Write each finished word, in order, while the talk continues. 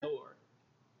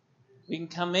We can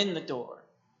come in the door.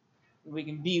 We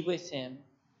can be with him.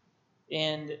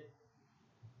 And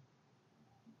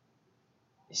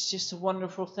it's just a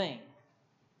wonderful thing.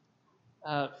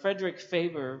 Frederick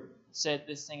Faber said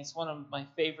this thing. It's one of my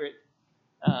favorite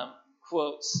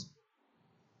quotes.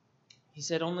 He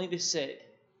said, "Only to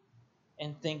sit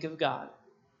and think of God.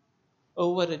 Oh,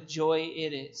 what a joy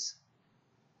it is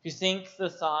to think the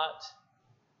thought,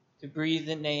 to breathe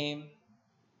the name.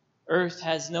 Earth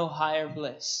has no higher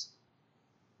bliss.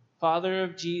 Father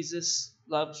of Jesus,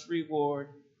 love's reward,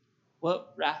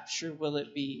 what rapture will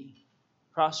it be?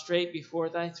 Prostrate before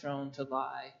thy throne to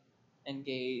lie and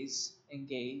gaze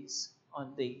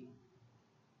on thee."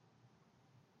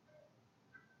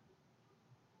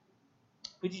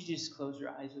 Would you just close your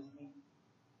eyes with me?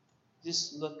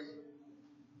 Just look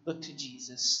to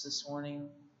Jesus this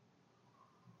morning.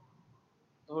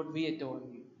 Lord, we adore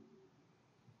you.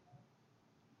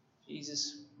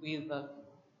 Jesus, we love you.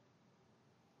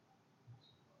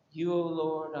 You, O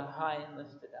Lord, are high and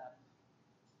lifted up.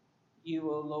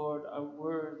 You, O Lord, are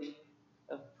worthy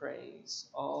of praise.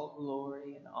 All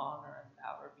glory and honor and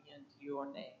power be unto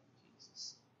your name,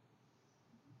 Jesus.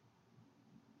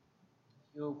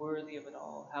 You are worthy of it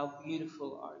all. How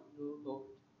beautiful are you, O Lord.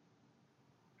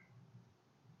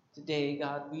 Today,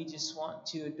 God, we just want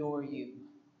to adore you.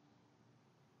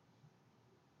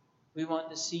 We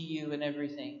want to see you in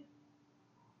everything.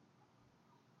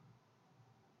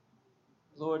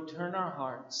 Lord, turn our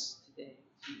hearts today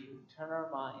to you. Turn our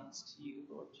minds to you,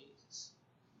 Lord Jesus.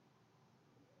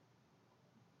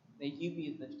 May you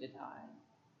be lifted high.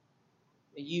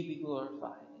 May you be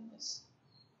glorified in this.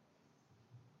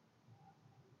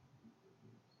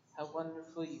 How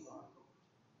wonderful you are, Lord.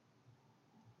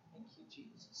 Thank you,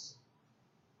 Jesus.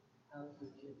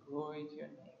 Hallelujah. Glory to your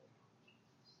name.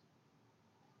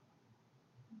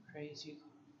 Praise you,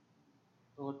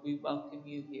 Lord. Lord, we welcome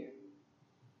you here.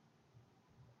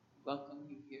 Welcome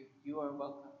you here. You are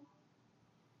welcome.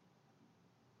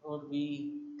 Lord,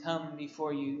 we come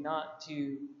before you not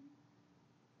to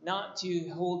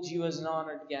hold you as an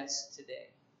honored guest today,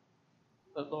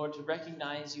 but Lord, to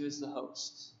recognize you as the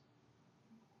host.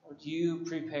 Lord, you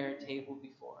prepare a table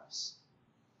before us.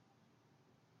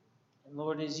 And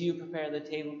Lord, as you prepare the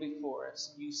table before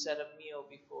us, you set a meal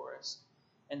before us,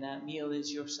 and that meal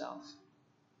is yourself.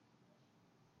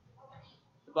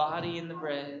 The body and the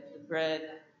bread and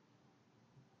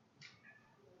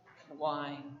the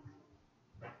wine,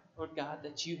 Lord God,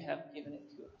 that you have given it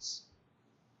to us.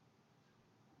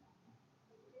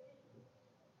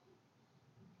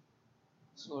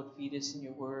 So Lord, feed us in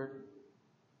your word,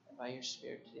 and by your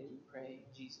Spirit today we pray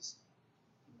in Jesus'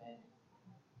 name. Amen.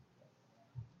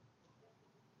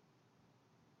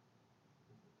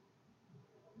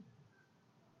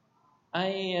 I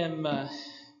am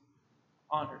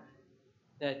honored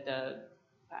that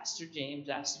Pastor James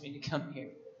asked me to come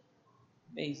here.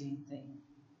 Amazing thing.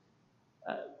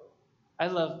 I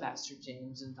love Pastor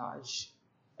James and Taj.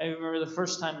 I remember the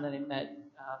first time that I met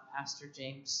Pastor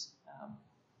James.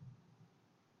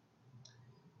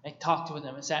 I talked with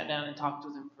him. I sat down and talked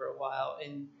with him for a while,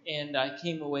 and I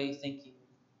came away thinking,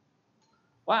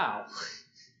 wow,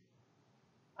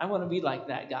 I want to be like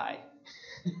that guy.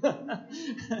 and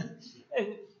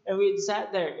we had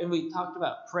sat there and we talked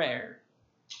about prayer.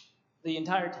 The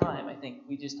entire time, I think,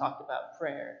 we just talked about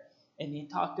prayer. And he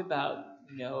talked about,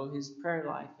 his prayer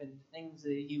life and the things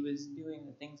that he was doing,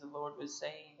 the things the Lord was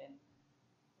saying. And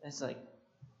it's like,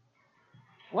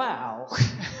 wow.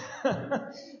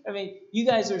 I mean, you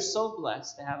guys are so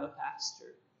blessed to have a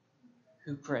pastor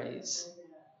who prays.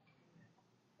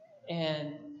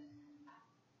 And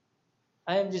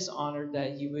I am just honored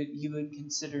that you would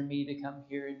consider me to come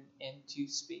here and to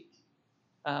speak.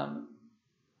 I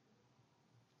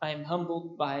am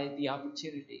humbled by the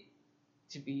opportunity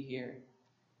to be here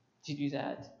to do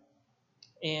that.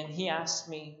 And he asked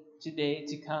me today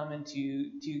to come and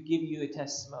to give you a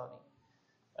testimony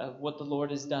of what the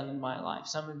Lord has done in my life.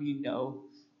 Some of you know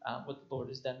what the Lord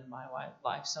has done in my life.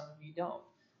 Some of you don't.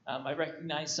 I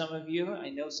recognize some of you. I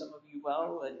know some of you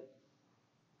well, and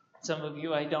some of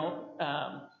you I don't.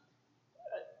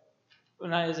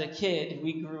 When I was a kid,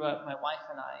 my wife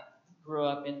and I grew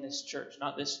up in this church,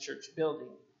 not this church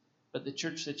building, but the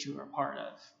church that you are a part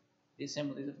of, the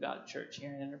Assemblies of God Church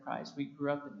here in Enterprise. We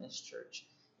grew up in this church,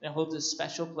 and it holds a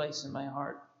special place in my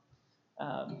heart.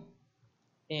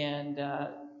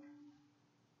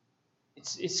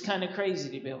 It's kind of crazy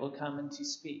to be able to come and to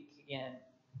speak again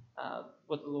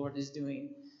what the Lord is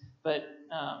doing. But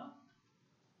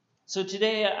so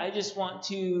today I just want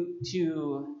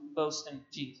to boast in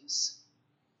Jesus.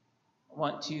 I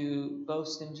want to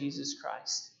boast in Jesus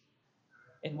Christ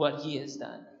and what he has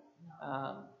done.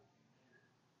 Um,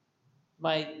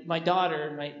 my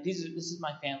daughter, this is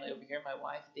my family over here. My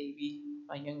wife, Davy,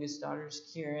 my youngest daughters,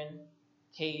 Kieran,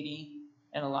 Katie,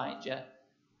 and Elijah.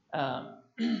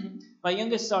 My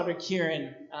youngest daughter,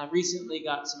 Kieran, recently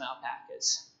got some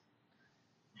alpacas.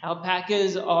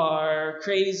 Alpacas are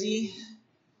crazy,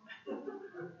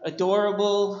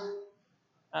 adorable,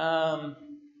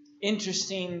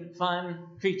 interesting, fun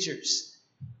creatures.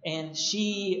 And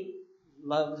she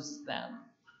loves them.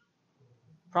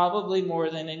 Probably more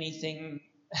than anything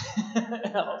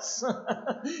else.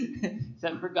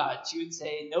 Except for God. She would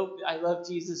say, nope, I love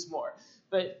Jesus more.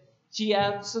 But she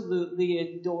absolutely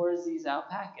adores these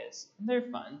alpacas. And they're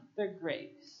fun. They're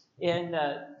great. And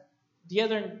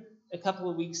a couple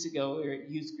of weeks ago, we were at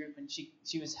youth group, and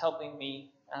she was helping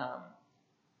me.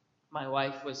 My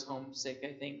wife was homesick,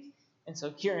 I think. And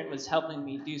so Kieran was helping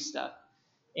me do stuff.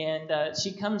 And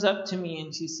she comes up to me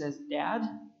and she says, Dad,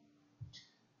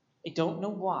 I don't know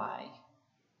why,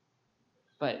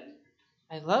 but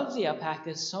I love the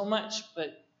alpacas so much,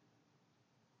 but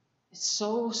it's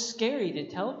so scary to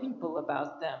tell people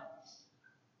about them,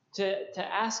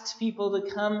 to ask people to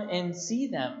come and see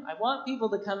them. I want people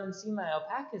to come and see my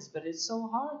alpacas, but it's so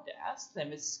hard to ask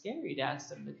them. It's scary to ask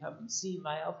them to come and see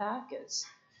my alpacas.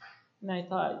 And I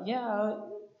thought, yeah,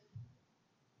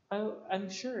 I'm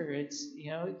sure it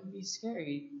can be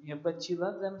scary, but you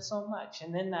love them so much.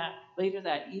 And then later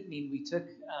that evening, we took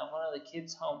one of the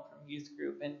kids home from youth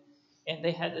group, and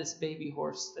they had this baby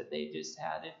horse that they just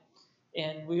had,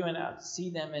 and we went out to see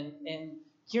them, and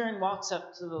Kieran walks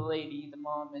up to the lady, the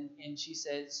mom, and she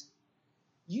says,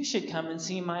 you should come and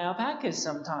see my alpacas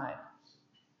sometime.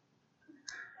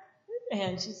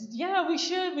 And she said, yeah, we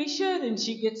should. And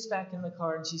she gets back in the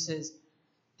car and she says,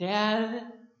 Dad,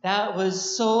 that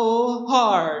was so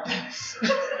hard.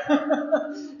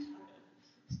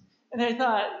 And I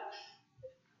thought,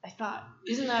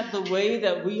 isn't that the way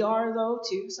that we are, though,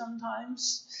 too,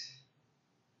 sometimes?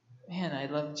 Man, I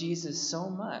love Jesus so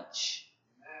much.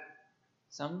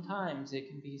 Sometimes it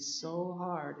can be so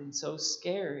hard and so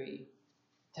scary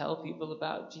to tell people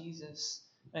about Jesus.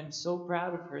 I'm so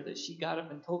proud of her that she got up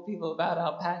and told people about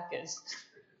alpacas.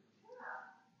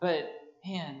 But,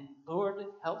 man, Lord,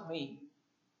 help me.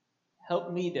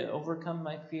 Help me to overcome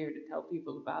my fear to tell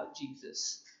people about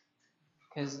Jesus.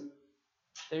 Because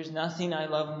there's nothing I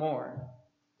love more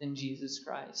than Jesus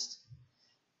Christ.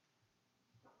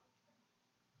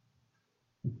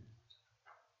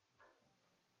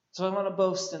 So I want to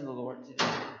boast in the Lord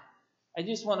today. I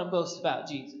just want to boast about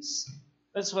Jesus.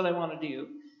 That's what I want to do.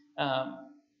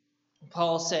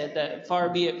 Paul said that far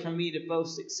be it from me to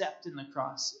boast except in the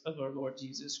cross of our Lord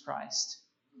Jesus Christ,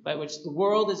 by which the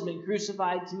world has been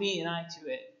crucified to me and I to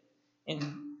it. In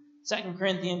 2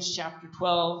 Corinthians chapter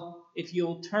 12, if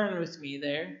you'll turn with me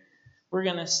there, we're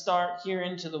going to start here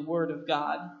into the Word of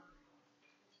God.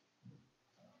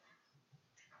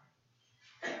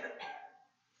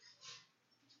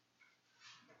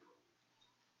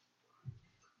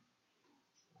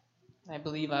 I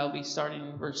believe I'll be starting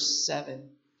in verse 7.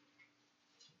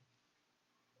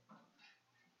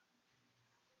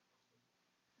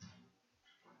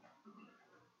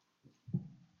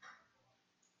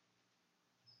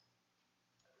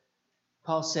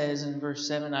 Paul says in verse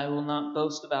 7, I will not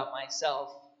boast about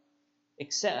myself,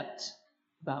 except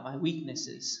about my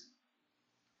weaknesses.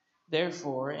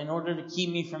 Therefore, in order to keep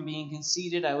me from being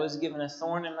conceited, I was given a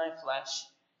thorn in my flesh,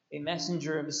 a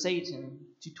messenger of Satan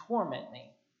to torment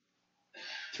me.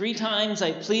 3 times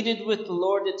I pleaded with the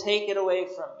Lord to take it away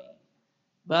from me.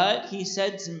 But he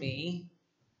said to me,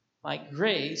 my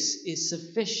grace is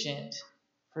sufficient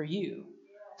for you,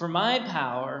 for my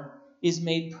power is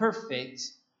made perfect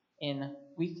in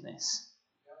weakness.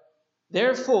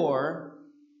 Therefore,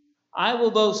 I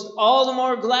will boast all the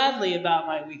more gladly about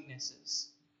my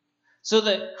weaknesses, so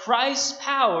that Christ's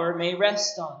power may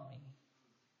rest on me.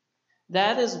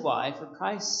 That is why, for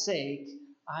Christ's sake,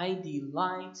 I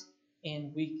delight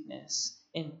in weakness,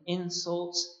 in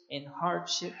insults, in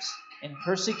hardships, in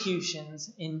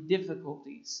persecutions, in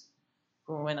difficulties.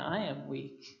 For when I am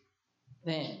weak,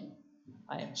 then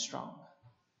I am strong.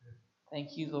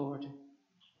 Thank you, Lord.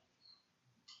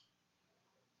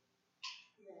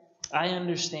 I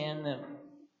understand that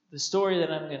the story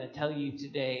that I'm going to tell you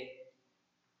today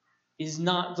is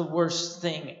not the worst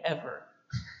thing ever.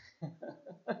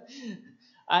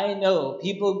 I know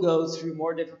people go through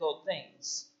more difficult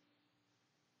things.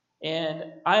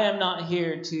 And I am not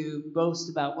here to boast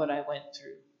about what I went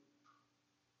through.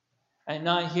 I'm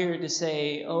not here to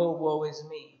say, oh, woe is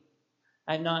me.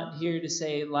 I'm not here to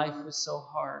say life was so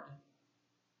hard.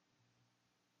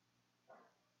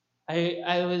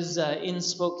 I was in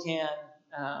Spokane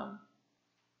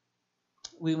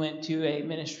we went to a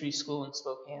ministry school in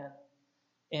Spokane.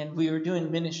 And we were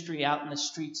doing ministry out in the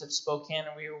streets of Spokane,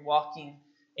 and we were walking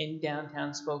in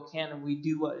downtown Spokane, and we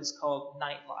do what is called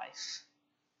nightlife.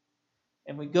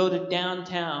 And we go to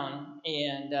downtown,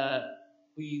 and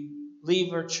we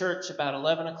leave our church about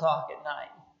 11 o'clock at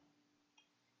night.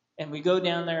 And we go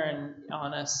down there and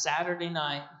on a Saturday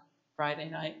night, Friday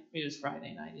night, it was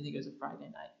Friday night, I think it was a Friday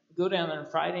night. We go down there on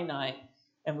Friday night,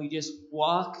 and we just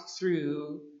walk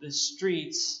through the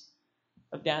streets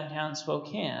of downtown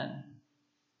Spokane.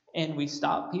 And we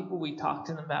stop people, we talk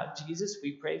to them about Jesus,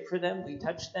 we pray for them, we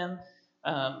touch them.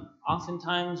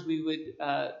 Oftentimes we would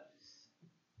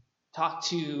talk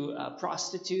to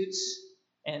prostitutes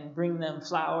and bring them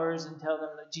flowers and tell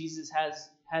them that Jesus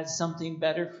has something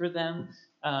better for them.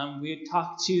 We would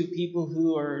talk to people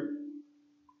who are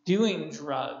doing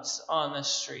drugs on the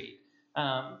street,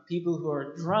 people who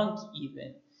are drunk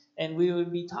even. And we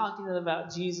would be talking to them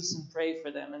about Jesus and pray for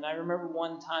them. And I remember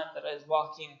one time that I was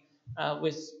walking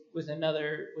with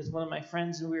one of my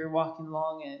friends, and we were walking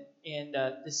along, and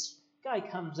this guy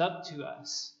comes up to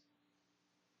us.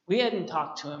 We hadn't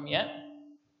talked to him yet,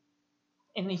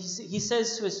 and he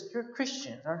says to us, "You're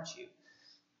Christians, aren't you?"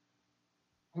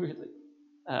 We were like,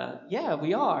 "Yeah,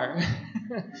 we are."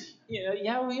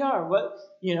 Yeah, we are. What,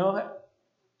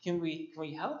 can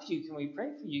we help you? Can we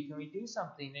pray for you? Can we do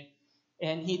something?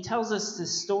 And he tells us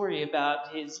this story about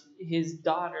his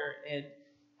daughter and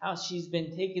how she's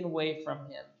been taken away from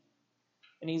him.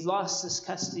 And he's lost this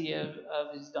custody of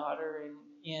his daughter,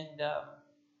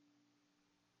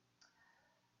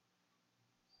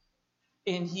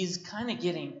 and he's kind of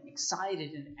getting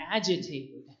excited and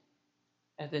agitated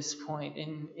at this point.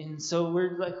 And so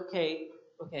we're like, okay,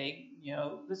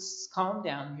 let's calm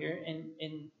down here,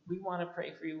 and we want to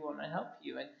pray for you, we want to help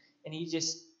you. And he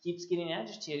just keeps getting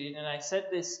agitated. And I said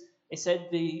this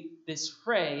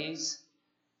phrase,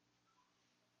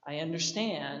 "I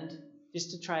understand," just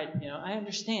to try, "I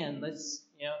understand, let's,"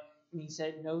 and he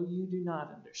said, "No, you do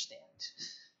not understand.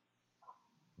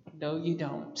 No, you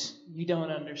don't. You don't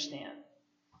understand."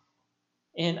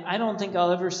 And I don't think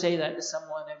I'll ever say that to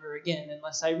someone ever again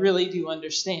unless I really do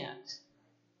understand.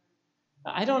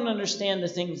 I don't understand the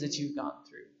things that you've gone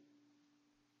through.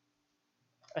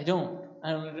 I don't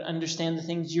understand the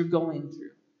things you're going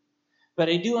through. But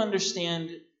I do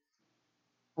understand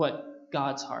what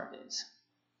God's heart is.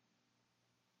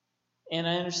 And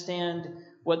I understand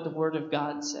what the Word of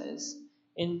God says.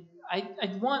 And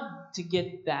I want to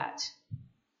get that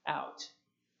out.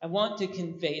 I want to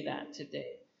convey that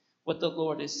today, what the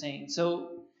Lord is saying.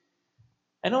 So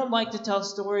I don't like to tell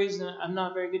stories, and I'm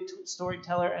not a very good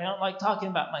storyteller. I don't like talking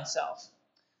about myself.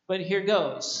 But here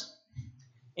goes.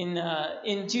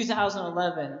 In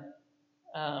 2011,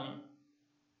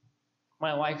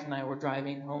 my wife and I were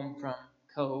driving home from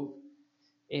Cove,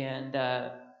 and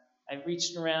I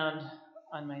reached around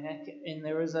on my neck, and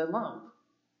there was a lump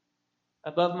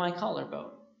above my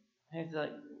collarbone. I was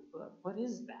like, "What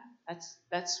is that?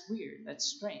 That's weird. That's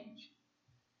strange."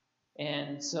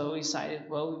 And so we decided,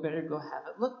 well, we better go have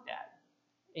it looked at.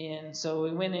 And so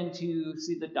we went in to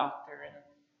see the doctor,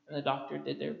 and the doctor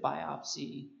did their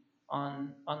biopsy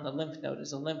on the lymph node.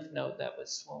 It's a lymph node that was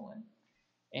swollen.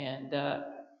 And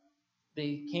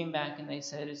they came back and they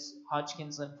said it's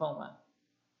Hodgkin's lymphoma.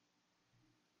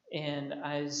 And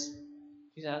I was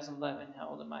 2011, how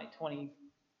old am I?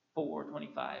 24,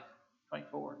 25,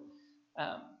 24.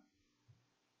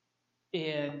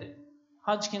 And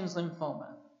Hodgkin's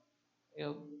lymphoma.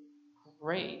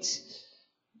 Great.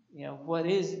 What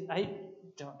is, I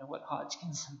don't know what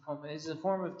Hodgkin's lymphoma is. It's a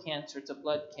form of cancer. It's a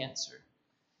blood cancer.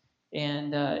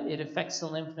 And it affects the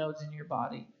lymph nodes in your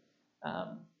body.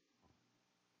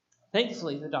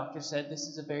 Thankfully, the doctor said this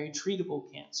is a very treatable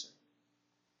cancer.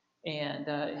 And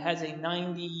it has a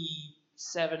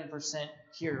 97%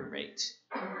 cure rate.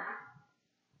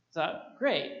 So,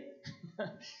 great.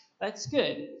 That's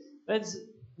good. That's,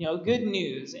 good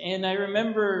news. And I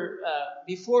remember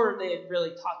before they had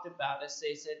really talked about us,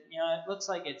 they said, it looks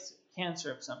like it's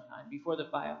cancer of some kind, before the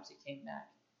biopsy came back.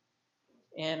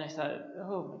 And I thought,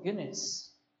 oh my goodness,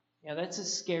 that's a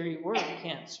scary word,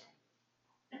 cancer.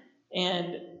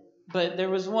 But there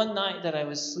was one night that I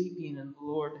was sleeping, and the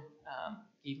Lord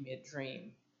gave me a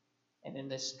dream. And in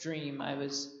this dream, I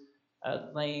was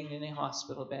laying in a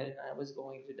hospital bed, and I was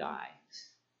going to die.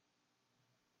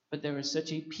 But there was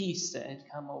such a peace that had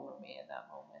come over me in that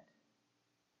moment.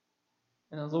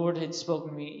 And the Lord had spoken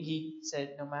to me. He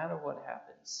said, no matter what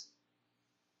happens,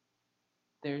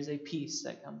 there's a peace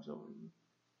that comes over you.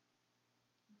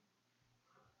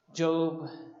 Job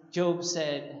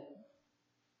said,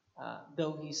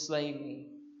 though he slay me,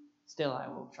 still I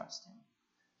will trust him.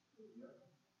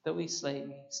 Though he slay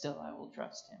me, still I will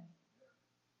trust him.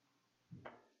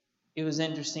 It was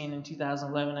interesting in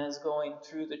 2011, I was going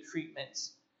through the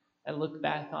treatments. I looked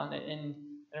back on it, and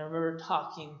I remember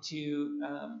talking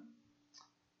to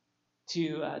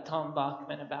Tom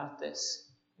Bachman about this,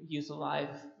 Youth Alive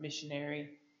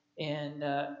missionary. And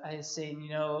I was saying,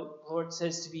 the Lord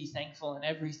says to be thankful in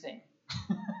everything,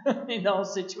 in all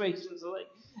situations. Like,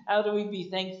 how do we be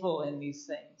thankful in these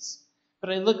things?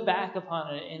 But I look back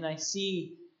upon it, and I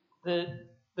see the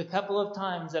couple of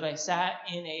times that I sat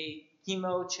in a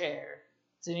chemo chair,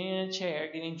 sitting in a chair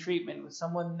getting treatment with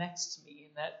someone next to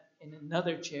me in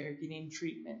another chair getting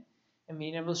treatment, and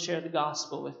being able to share the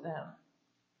gospel with them.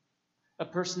 A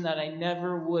person that I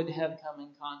never would have come in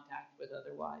contact with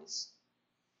otherwise.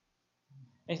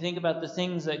 I think about the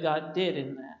things that God did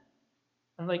in that.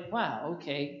 I'm like, wow,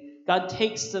 okay. God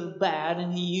takes the bad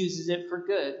and he uses it for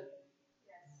good.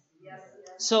 Yes.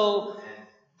 So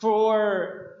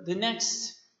for the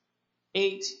next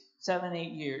 7,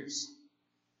 8 years,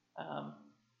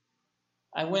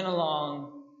 I went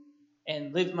along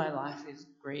and lived my life. It's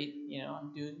great.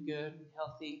 I'm doing good and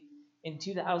healthy. In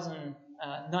 2019,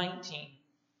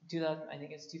 I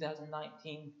think it's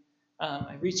 2019,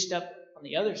 I reached up on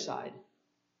the other side,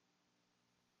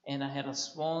 and I had a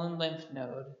swollen lymph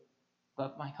node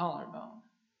above my collarbone.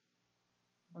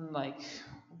 I'm like,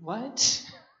 what?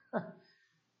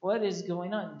 What is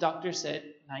going on? Doctor said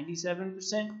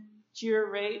 97%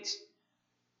 cure rate,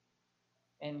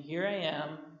 and here I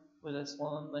am with a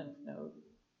swollen lymph node.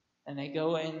 And I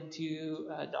go into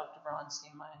Dr.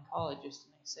 Bronstein, my oncologist,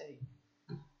 and I say,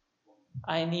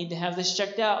 I need to have this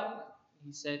checked out.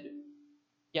 He said,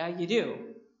 yeah, you do.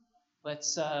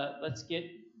 Let's get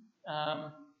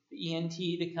the ENT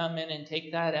to come in and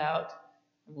take that out,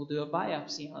 and we'll do a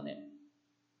biopsy on it.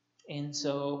 And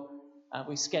so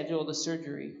we scheduled a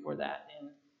surgery for that,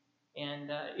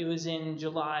 and it was in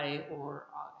July, or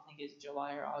I think it's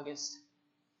July or August,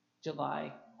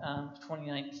 July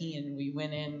 2019, and we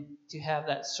went in to have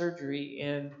that surgery,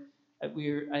 and I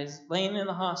was laying in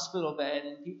the hospital bed,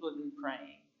 and people had been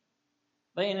praying.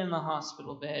 Laying in the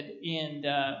hospital bed, and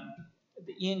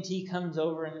the ENT comes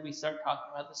over, and we start talking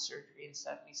about the surgery and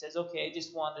stuff. And he says, okay, I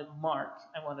just want to mark.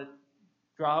 I want to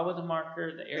draw with a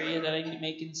marker the area that I can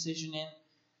make incision in.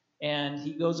 And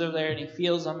he goes over there, and he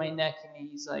feels on my neck, and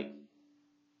he's like,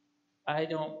 I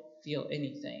don't feel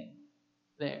anything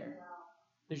there.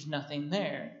 There's nothing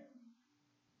there.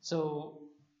 So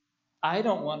I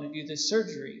don't want to do this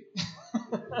surgery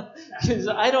because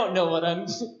I don't know what I'm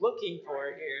looking for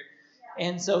here.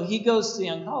 And so he goes to the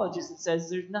oncologist and says,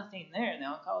 there's nothing there. And the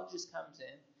oncologist comes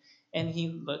in, and he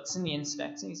looks and he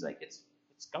inspects, and he's like, it's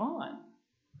gone.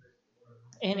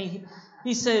 And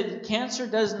he said, cancer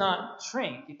does not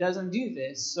shrink. It doesn't do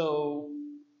this. So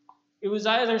it was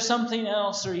either something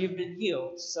else or you've been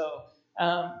healed. So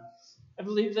I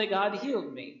believe that God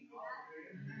healed me.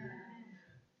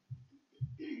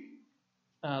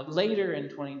 Later in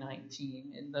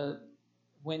 2019, in the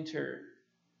winter,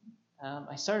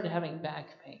 I started having back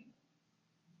pain.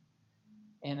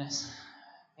 And I said,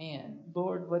 man,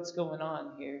 Lord, what's going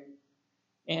on here?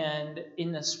 And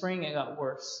in the spring, it got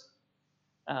worse.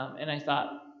 And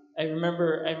I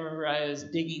remember I was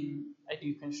digging, I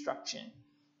do construction,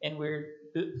 and we're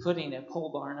putting a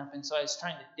pole barn up. And so I was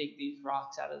trying to dig these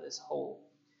rocks out of this hole.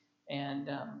 And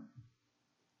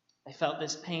I felt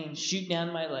this pain shoot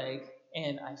down my leg,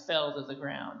 and I fell to the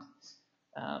ground.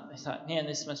 I thought, man,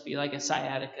 this must be like a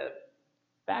sciatica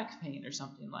back pain or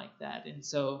something like that. And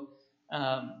so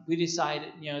we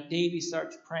decided, Davey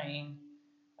starts praying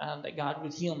that God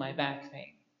would heal my back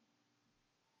pain.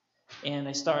 And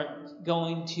I start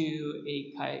going to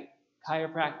a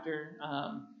chiropractor.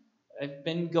 I've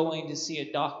been going to see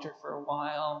a doctor for a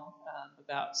while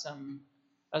about some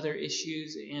other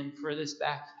issues and for this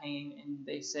back pain. And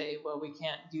they say, well, we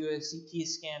can't do a CT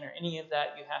scan or any of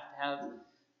that. You have to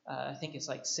have, I think it's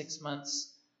like 6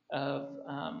 months of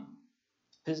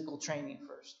physical training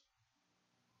first.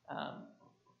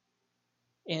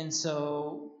 And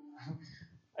so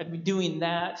I've been doing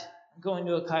that, going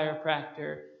to a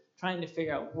chiropractor, trying to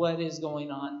figure out what is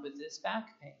going on with this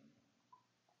back pain.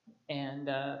 And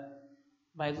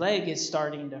my leg is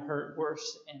starting to hurt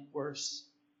worse and worse,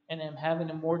 and I'm having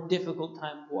a more difficult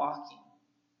time walking.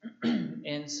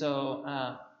 And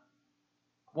so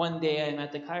one day I'm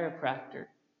at the chiropractor,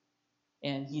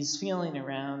 and he's feeling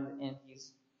around, and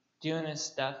he's doing his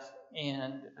stuff,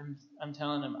 and I'm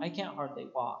telling him, I can't hardly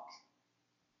walk.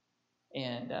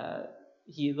 And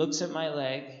he looks at my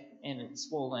leg, and it's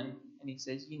swollen, and he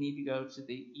says, you need to go to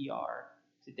the ER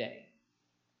today.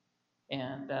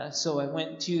 And so I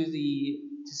went to the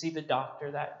to see the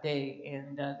doctor that day,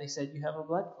 and they said, you have a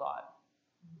blood clot.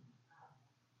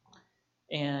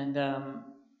 And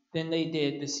then they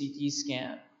did the CT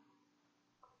scan.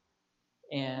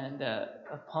 And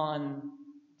upon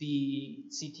the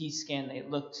CT scan, they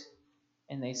looked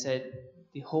and they said,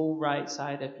 the whole right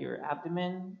side of your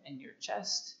abdomen and your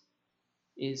chest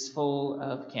is full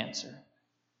of cancer.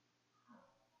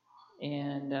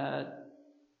 And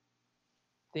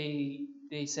they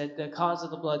said the cause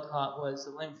of the blood clot was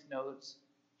the lymph nodes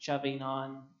shoving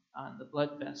on the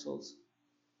blood vessels.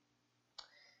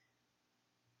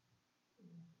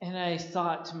 And I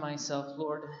thought to myself,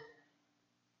 Lord,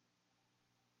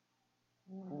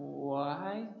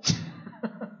 why?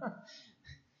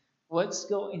 What's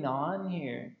going on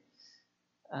here?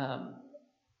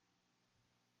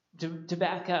 To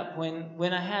back up,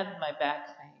 when I had my back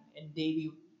pain, and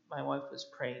Davy, my wife, was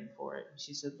praying for it, and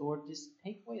she said, Lord, just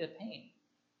take away the pain.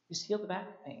 Just heal the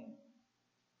back pain.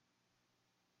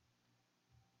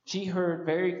 She heard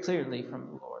very clearly from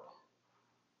the Lord.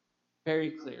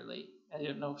 Very clearly. I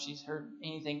don't know if she's heard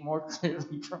anything more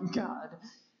clearly from God.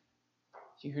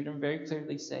 She heard him very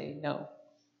clearly say, no.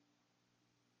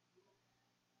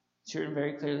 She heard him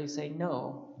very clearly say,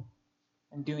 no,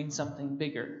 I'm doing something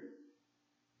bigger.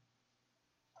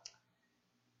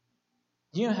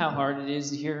 Do you know how hard it is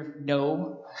to hear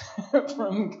no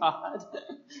from God?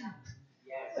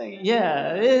 Yes. Like,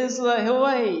 yeah, it is like,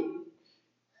 wait.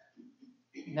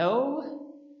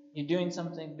 No, you're doing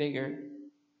something bigger.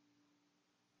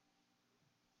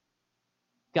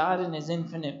 God in his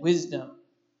infinite wisdom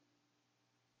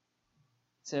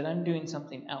said, I'm doing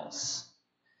something else.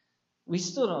 We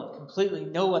still don't completely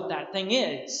know what that thing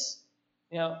is.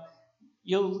 You know,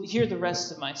 you'll hear the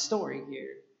rest of my story here.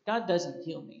 God doesn't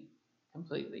heal me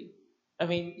completely. I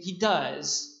mean, he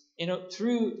does,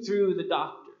 through the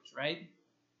doctors, right?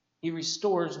 He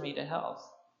restores me to health.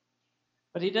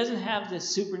 But he doesn't have this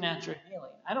supernatural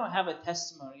healing. I don't have a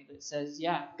testimony that says,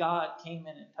 yeah, God came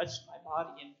in and touched my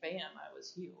body and bam, I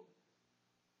was healed.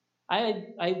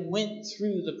 I went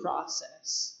through the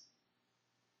process.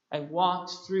 I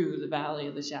walked through the valley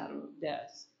of the shadow of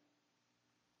death.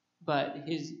 But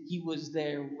he was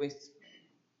there with me,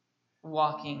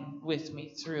 walking with me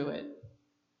through it.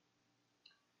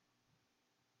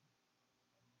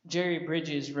 Jerry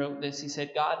Bridges wrote this. He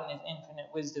said, God in his infinite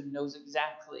wisdom knows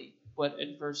exactly what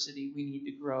adversity we need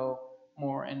to grow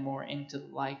more and more into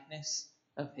the likeness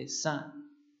of his Son.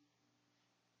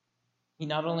 He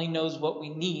not only knows what we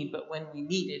need, but when we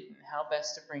need it and how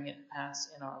best to bring it to pass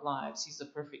in our lives. He's the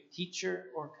perfect teacher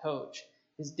or coach.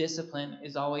 His discipline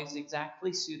is always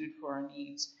exactly suited for our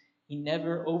needs. He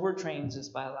never overtrains us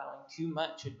by allowing too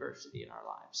much adversity in our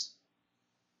lives.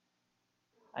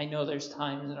 I know there's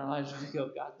times in our lives where we go,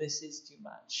 God, this is too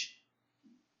much.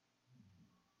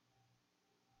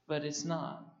 But it's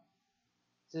not.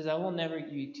 He says, I will never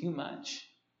give you too much.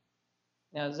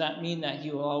 Now, does that mean that he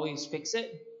will always fix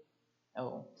it?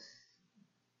 No.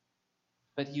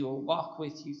 But he will walk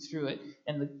with you through it.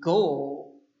 And the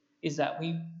goal is that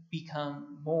we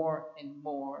become more and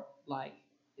more like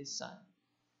his Son.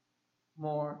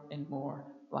 More and more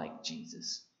like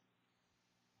Jesus.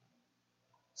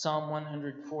 Psalm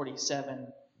 147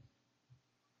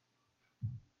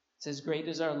 says, great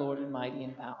is our Lord and mighty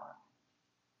in power.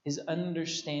 His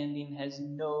understanding has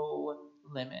no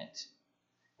limit.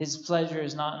 His pleasure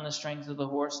is not in the strength of the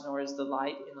horse, nor is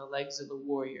delight in the legs of the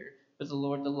warrior. But the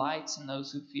Lord delights in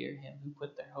those who fear him, who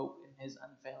put their hope in his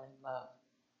unfailing love.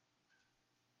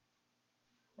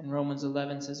 And Romans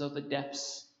 11 says, oh, the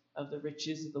depths of the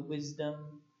riches of the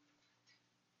wisdom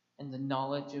and the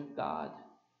knowledge of God.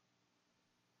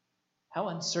 How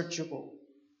unsearchable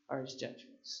are his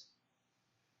judgments,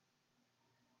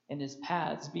 and his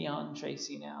paths beyond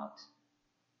tracing out.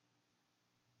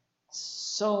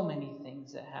 So many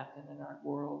things that happen in our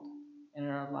world and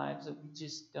in our lives that we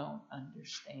just don't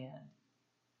understand.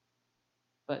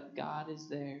 But God is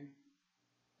there.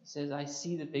 He says, I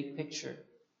see the big picture.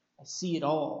 I see it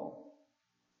all.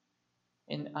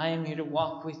 And I am here to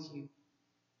walk with you.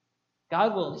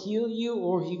 God will heal you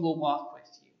or he will walk with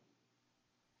you.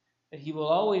 But he will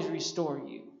always restore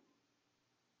you.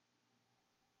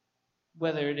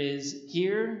 Whether it is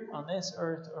here on this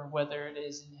earth or whether it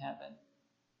is in heaven.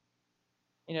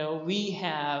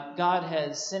 God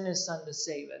has sent his Son to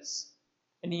save us.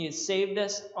 And he has saved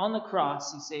us on the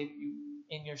cross. He saved you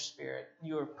in your spirit.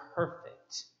 You are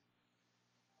perfect.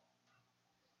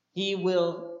 He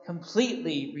will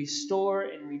completely restore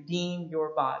and redeem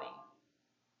your body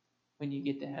when you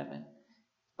get to heaven.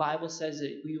 The Bible says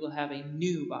that we will have a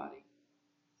new body.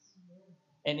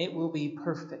 And it will be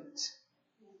perfect.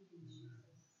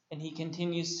 And He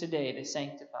continues today to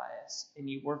sanctify us. And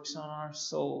He works on our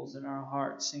souls and our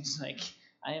hearts. And He's like,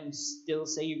 I am still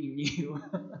saving you.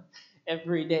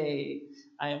 Every day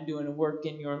I am doing a work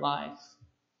in your life.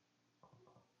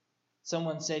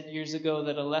 Someone said years ago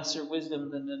that a lesser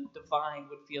wisdom than the divine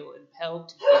would feel impelled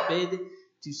to forbid,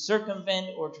 to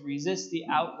circumvent, or to resist the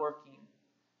outworking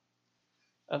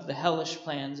of the hellish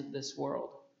plans of this world.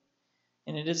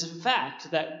 And it is a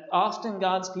fact that often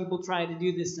God's people try to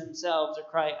do this themselves or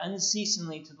cry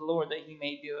unceasingly to the Lord that He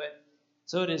may do it.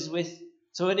 So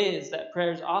it is that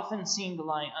prayers often seem to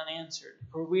lie unanswered,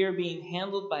 for we are being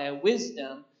handled by a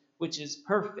wisdom which is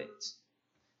perfect,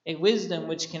 a wisdom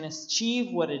which can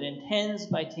achieve what it intends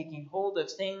by taking hold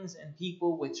of things and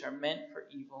people which are meant for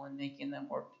evil and making them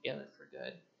work together for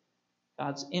good.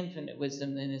 God's infinite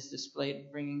wisdom then is displayed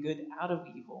in bringing good out of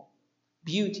evil,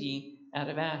 beauty out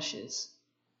of ashes.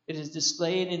 It is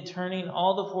displayed in turning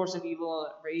all the force of evil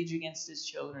that rage against His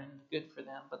children good for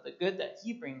them. But the good that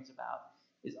He brings about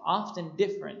is often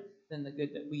different than the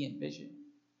good that we envision.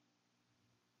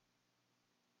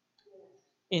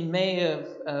 In May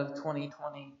of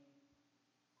 2020,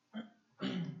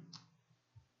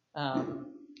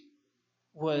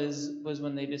 was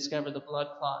when they discovered the blood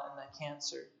clot and the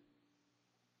cancer.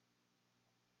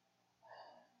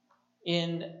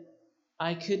 And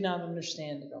I could not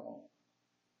understand it all.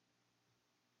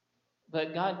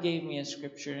 But God gave me a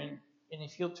scripture, and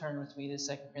if you'll turn with me to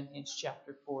 2 Corinthians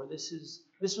chapter 4,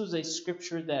 this was a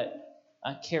scripture that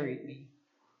carried me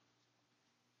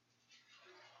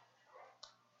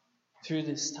through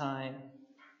this time.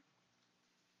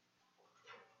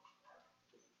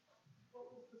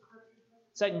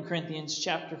 2 Corinthians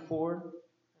chapter 4,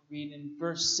 read in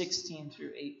verse 16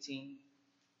 through 18.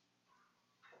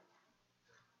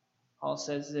 Paul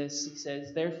says this, he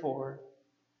says, therefore,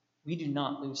 we do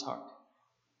not lose heart.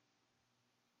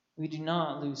 We do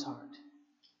not lose heart.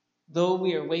 Though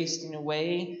we are wasting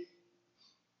away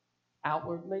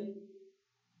outwardly,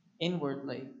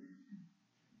 inwardly,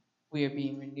 we are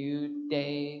being renewed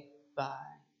day by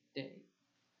day.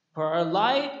 For our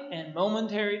light and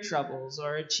momentary troubles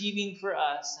are achieving for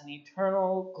us an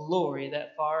eternal glory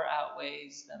that far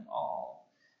outweighs them all.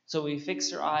 So we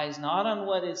fix our eyes not on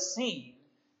what is seen,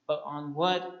 but on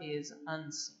what is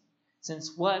unseen.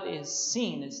 Since what is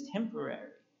seen is temporary,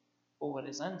 but what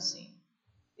is unseen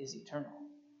is eternal.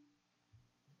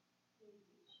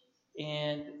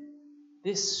 And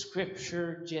this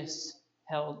scripture just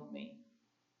held me.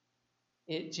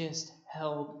 It just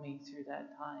held me through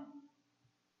that time.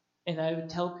 And I would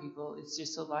tell people it's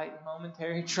just a light and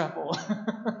momentary trouble.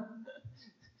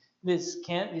 These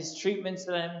treatments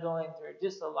that I'm going through,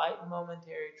 just a light and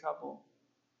momentary trouble.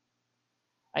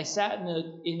 I sat in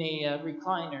a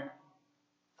recliner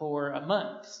for a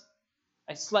month.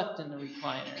 I slept in the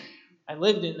recliner. I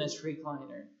lived in this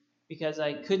recliner because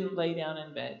I couldn't lay down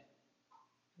in bed.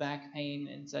 Back pain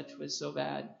and such was so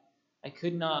bad. I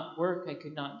could not work. I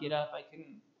could not get up. I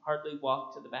couldn't hardly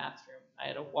walk to the bathroom. I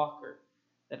had a walker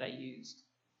that I used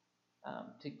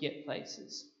to get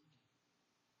places.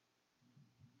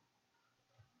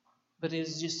 But it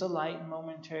is just a light and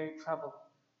momentary trouble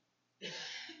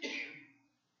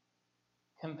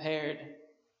compared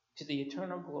to the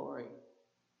eternal glory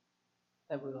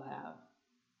that we will have.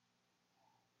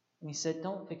 And he said,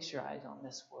 don't fix your eyes on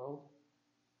this world.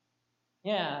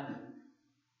 Yeah,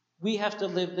 we have to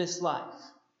live this life.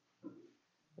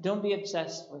 Don't be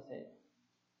obsessed with it.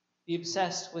 Be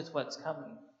obsessed with what's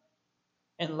coming.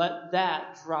 And let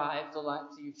that drive the life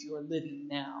that you are living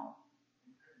now.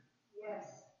 Yes.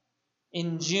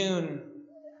 In June,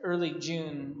 early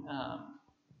June,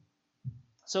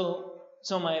 so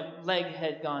my leg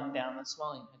had gone down, the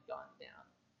swelling had gone down.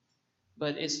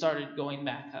 But it started going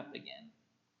back up again.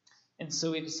 And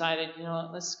so we decided, you know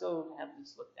what, let's go have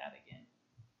this looked at again.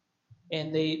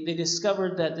 And they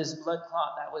discovered that this blood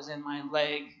clot that was in my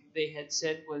leg, they had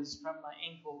said was from my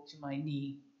ankle to my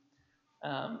knee.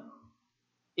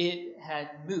 It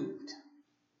had moved.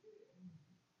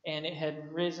 And it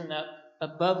had risen up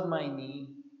above my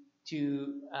knee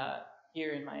to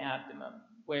here in my abdomen,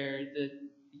 where the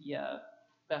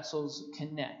vessels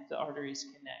connect, the arteries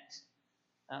connect.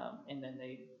 And then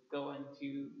they go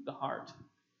into the heart.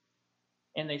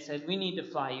 And they said, we need to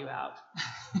fly you out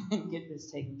and get this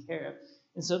taken care of.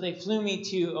 And so they flew me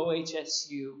to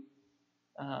OHSU,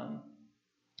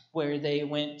 where they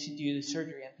went to do the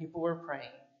surgery. And people were praying.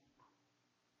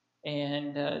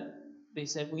 And they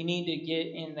said, we need to get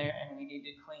in there and we need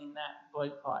to clean that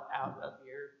blood clot out of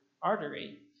your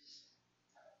artery.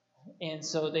 And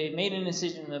so they made an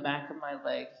incision in the back of my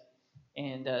leg.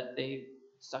 And they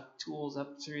stuck tools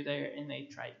up through there and they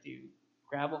tried to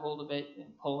grab a hold of it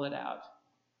and pull it out.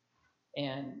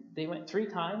 And they went 3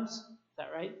 times. Is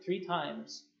that right? 3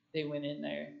 times they went in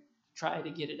there to try to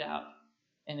get it out.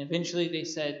 And eventually they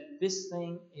said, this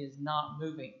thing is not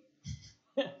moving.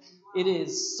 It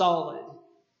is solid.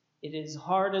 It is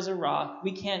hard as a rock.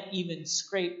 We can't even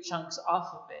scrape chunks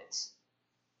off of it.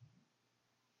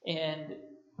 And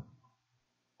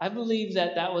I believe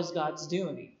that that was God's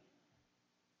doing.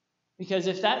 Because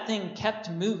if that thing kept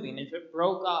moving, if it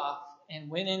broke off and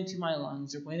went into my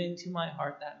lungs or went into my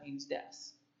heart, that means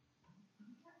death.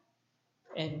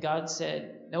 And God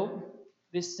said, nope,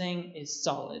 this thing is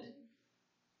solid.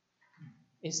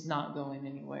 It's not going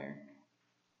anywhere.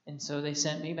 And so they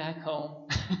sent me back home.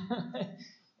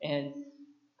 And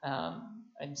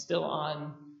I'm still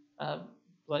on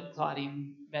blood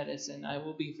clotting medicine. I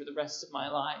will be for the rest of my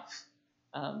life.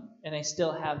 And I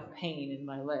still have pain in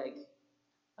my leg,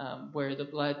 where the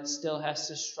blood still has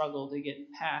to struggle to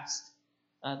get past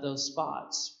those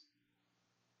spots.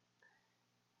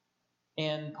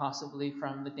 And possibly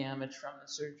from the damage from the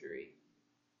surgery.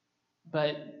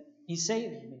 But he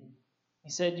saved me. He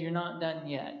said, you're not done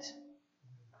yet.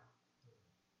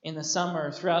 In the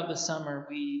summer, throughout the summer,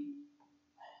 we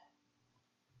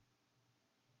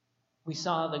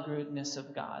saw the goodness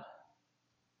of God.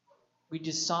 We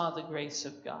just saw the grace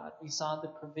of God. We saw the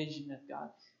provision of God.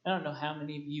 I don't know how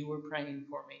many of you were praying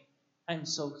for me. I'm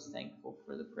so thankful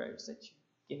for the prayers that you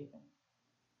gave me.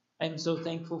 I'm so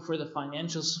thankful for the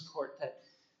financial support that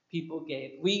people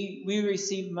gave. We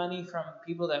received money from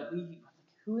people that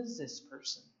who is this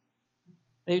person?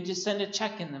 They would just send a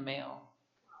check in the mail.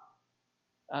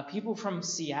 People from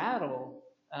Seattle,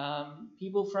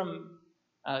 people from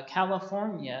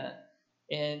California,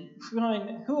 and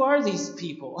going, who are these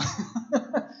people?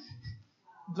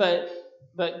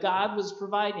 But God was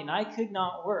providing. I could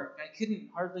not work. I couldn't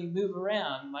hardly move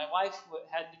around. My wife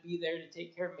had to be there to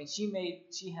take care of me.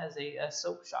 She has a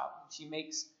soap shop. She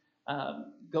makes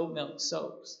goat milk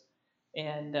soaps,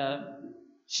 and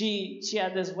she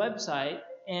had this website.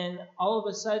 And all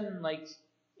of a sudden, like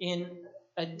in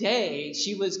a day,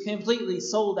 she was completely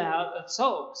sold out of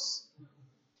soaps.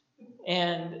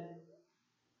 And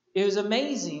it was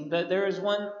amazing. But there was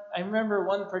I remember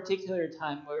one particular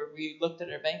time where we looked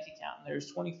at our bank account and there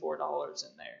was $24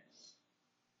 in there.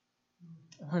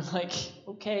 And we're like,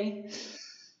 okay,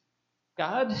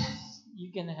 God,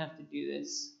 you're going to have to do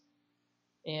this.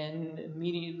 And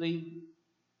immediately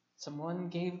someone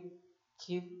gave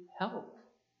help.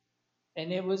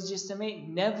 And it was just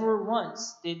amazing. Never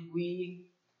once did we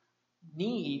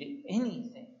need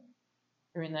anything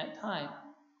during that time.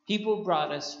 People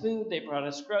brought us food. They brought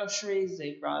us groceries.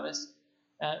 They brought us...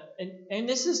 and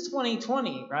this is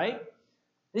 2020, right?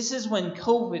 This is when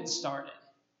COVID started.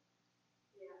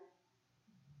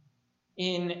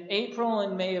 In April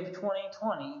and May of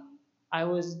 2020, I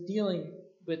was dealing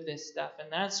with this stuff. And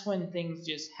that's when things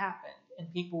just happened.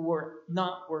 And people were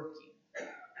not working.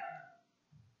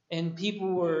 And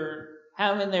people were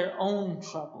having their own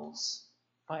troubles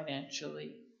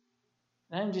financially.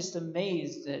 And I'm just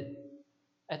amazed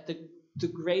at the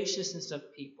graciousness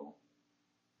of people,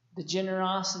 the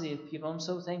generosity of people. I'm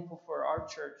so thankful for our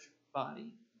church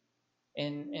body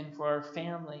and for our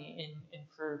family and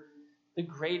for the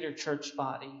greater church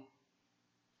body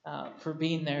for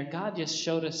being there. God just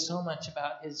showed us so much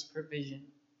about His provision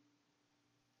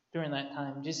during that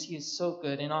time. Just He is so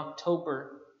good. In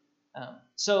October,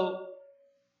 so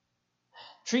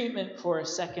treatment for a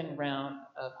second round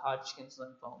of Hodgkin's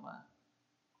lymphoma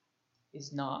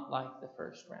is not like the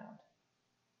first round.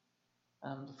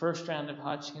 The first round of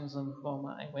Hodgkin's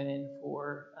lymphoma, I went in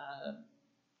for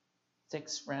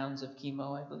 6 rounds of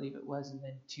chemo, I believe it was, and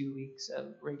then 2 weeks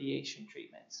of radiation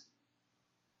treatments.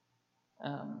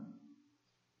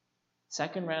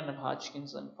 Second round of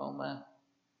Hodgkin's lymphoma,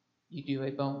 you do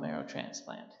a bone marrow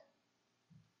transplant.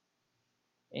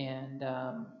 And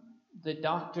the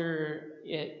doctor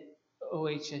at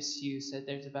OHSU said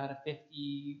there's about a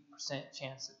 50%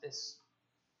 chance that this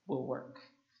will work.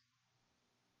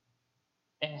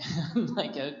 And I'm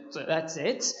like, so that's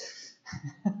it?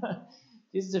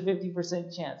 Just a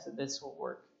 50% chance that this will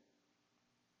work.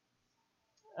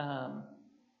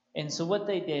 And so what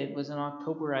they did was in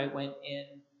October I went in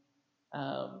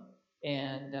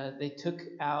and they took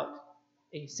out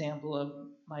a sample of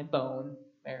my bone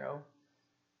marrow.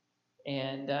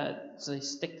 And so they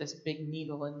stick this big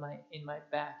needle in my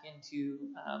back into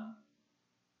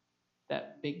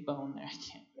that big bone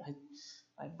there.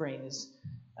 My brain is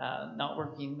not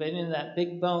working, but in that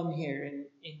big bone here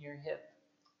in your hip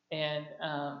and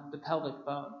the pelvic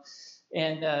bone.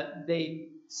 And they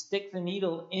stick the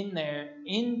needle in there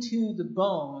into the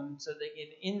bone so they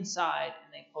get inside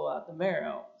and they pull out the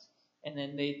marrow. And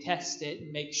then they test it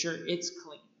and make sure it's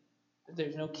clean, that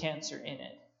there's no cancer in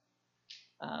it.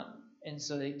 And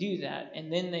so they do that.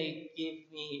 And then they give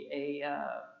me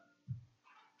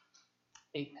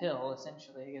a pill,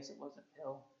 essentially. I guess it was a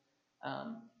pill.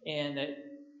 And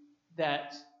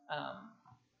that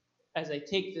as I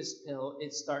take this pill,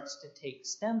 it starts to take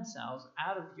stem cells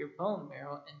out of your bone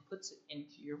marrow and puts it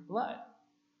into your blood.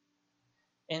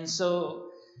 And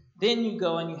so then you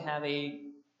go and you have a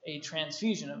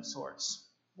transfusion of sorts,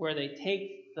 where they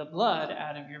take the blood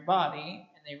out of your body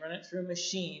and they run it through a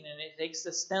machine, and it takes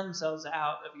the stem cells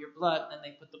out of your blood, and then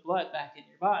they put the blood back in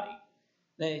your body.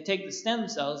 Then they take the stem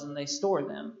cells and they store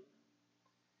them.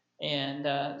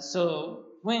 And so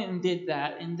went and did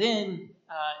that. And then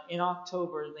in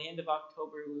October, the end of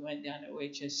October, we went down to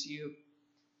OHSU,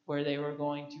 where they were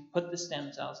going to put the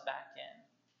stem cells back in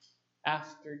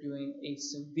after doing a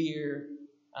severe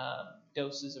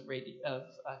doses of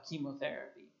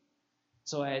chemotherapy.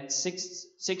 So I had six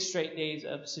straight days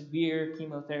of severe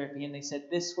chemotherapy, and they said,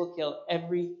 this will kill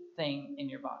everything in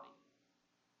your body.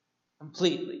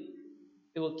 Completely.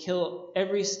 It will kill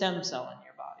every stem cell in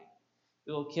your body.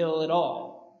 It will kill it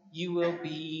all. You will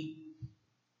be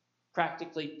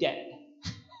practically dead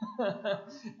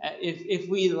if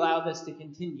we allow this to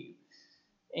continue.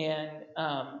 And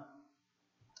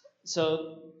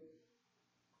so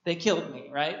they killed me,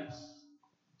 right?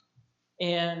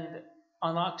 And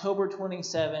on October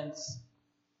 27th,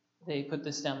 they put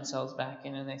the stem cells back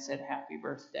in and they said, happy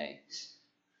birthday.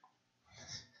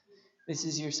 This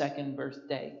is your second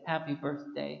birthday. Happy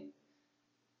birthday.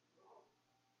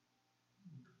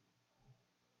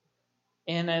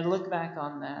 And I look back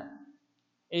on that,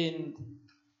 and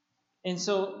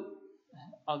so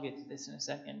I'll get to this in a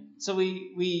second. So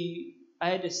I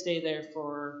had to stay there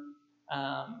for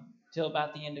till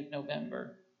about the end of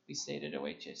November. We stayed at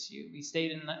OHSU. We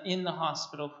stayed in the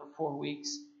hospital for 4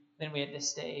 weeks. Then we had to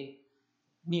stay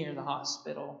near the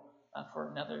hospital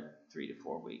for another 3 to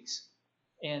 4 weeks,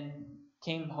 and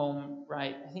came home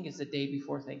right. I think it's the day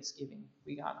before Thanksgiving.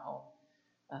 We got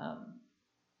home,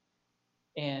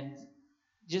 and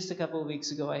just a couple of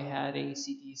weeks ago, I had a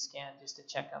CT scan just to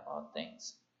check up on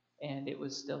things, and it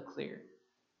was still clear.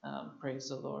 Praise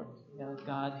the Lord. You know,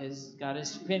 God has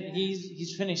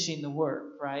He's finishing the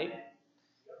work, right?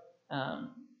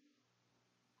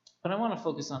 But I want to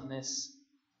focus on this,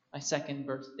 my second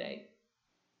birthday.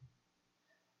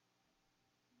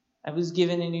 I was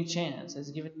given a new chance. I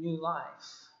was given new life.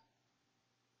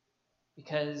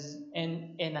 Because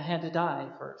and I had to die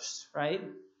first, right?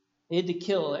 They had to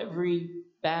kill every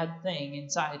bad thing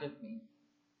inside of me.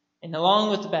 And along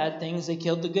with the bad things, they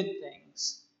killed the good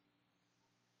things.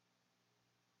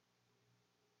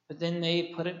 But then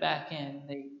they put it back in.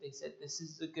 They said, this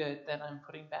is the good that I'm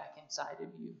putting back inside of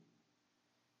you.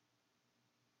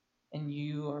 And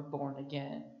you are born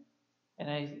again. And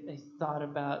I thought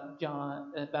about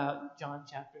John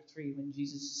chapter 3 when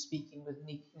Jesus is speaking with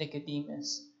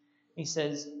Nicodemus. He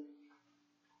says,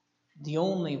 the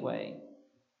only way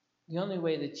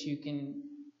that you can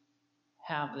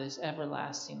have this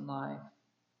everlasting life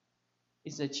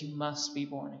is that you must be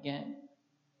born again.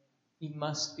 You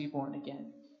must be born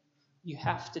again. You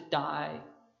have to die,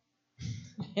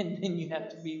 and then you have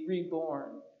to be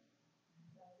reborn.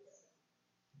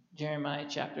 Jeremiah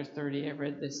chapter 30, I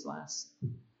read this last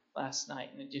night,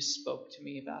 and it just spoke to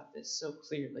me about this so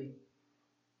clearly.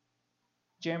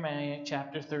 Jeremiah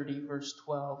chapter 30, verse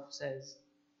 12 says,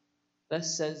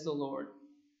 thus says the Lord,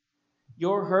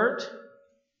 your hurt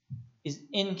is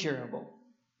incurable.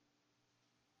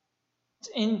 It's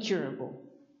incurable.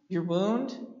 Your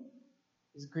wound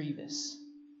is grievous.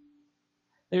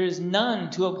 There is none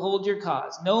to uphold your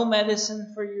cause, no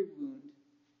medicine for your wound,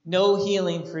 no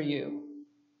healing for you.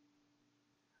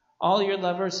 All your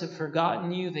lovers have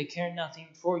forgotten you, they care nothing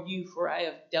for you, for I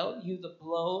have dealt you the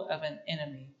blow of an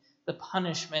enemy, the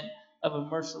punishment of a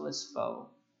merciless foe.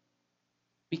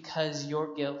 Because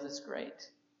your guilt is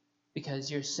great, because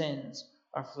your sins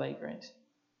are flagrant.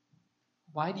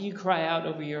 Why do you cry out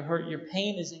over your hurt? Your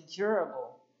pain is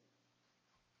incurable.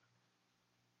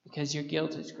 Because your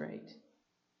guilt is great.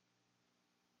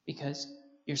 Because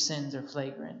your sins are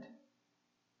flagrant.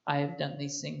 I have done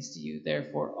these things to you.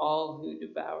 Therefore, all who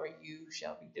devour you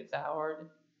shall be devoured,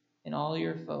 and all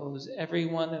your foes, every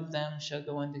one of them shall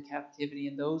go into captivity,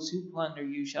 and those who plunder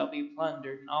you shall be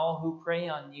plundered, and all who prey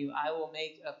on you I will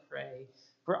make a prey.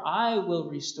 For I will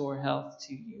restore health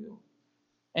to you,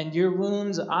 and your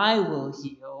wounds I will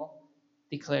heal,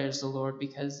 declares the Lord,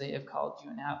 because they have called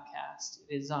you an outcast.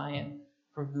 It is Zion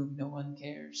for whom no one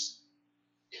cares.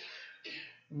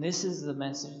 And this is the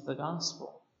message of the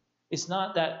gospel. It's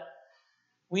not that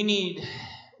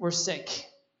we're sick.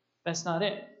 That's not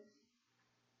it.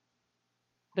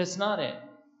 That's not it.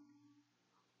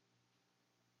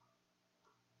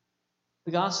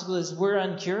 The gospel is we're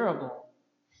uncurable.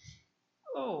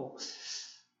 Oh,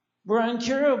 we're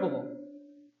uncurable.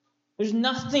 There's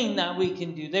nothing that we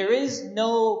can do. There is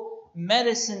no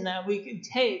medicine that we can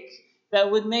take that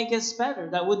would make us better,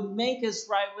 that would make us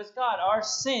right with God. Our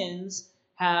sins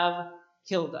have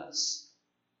killed us.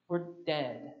 We're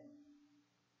dead.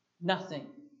 Nothing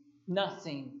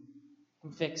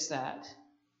can fix that.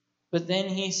 But then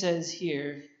he says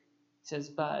here,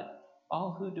 but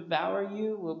all who devour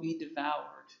you will be devoured.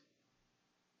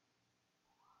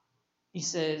 He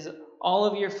says, all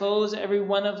of your foes, every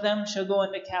one of them shall go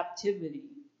into captivity.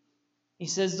 He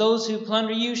says, those who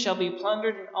plunder you shall be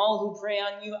plundered, and all who prey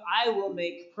on you I will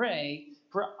make prey,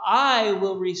 for I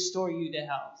will restore you to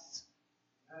health.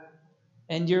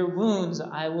 And your wounds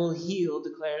I will heal,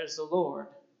 declares the Lord.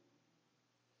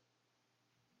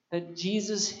 That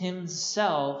Jesus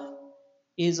himself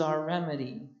is our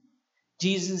remedy.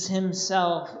 Jesus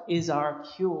himself is our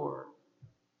cure.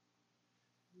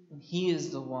 And he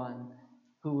is the one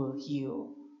who will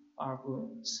heal our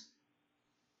wounds.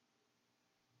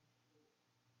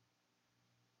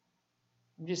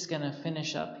 I'm just going to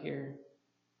finish up here.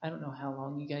 I don't know how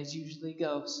long you guys usually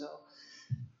go, so.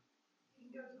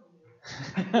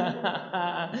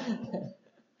 I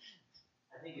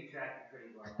think you tracked it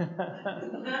pretty well.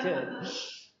 Good.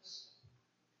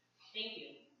 Thank you.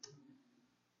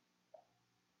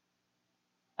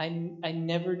 I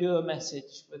never do a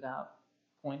message without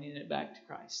pointing it back to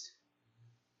Christ.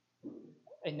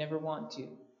 I never want to.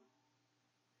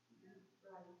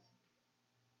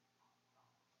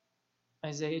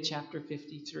 Isaiah chapter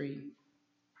 53.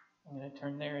 I'm going to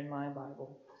turn there in my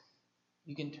Bible.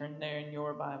 You can turn there in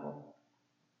your Bible.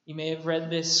 You may have read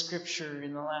this scripture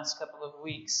in the last couple of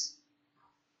weeks.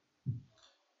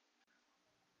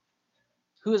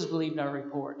 Who has believed our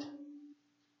report?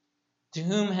 To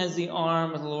whom has the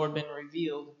arm of the Lord been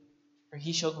revealed? For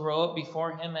he shall grow up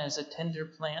before him as a tender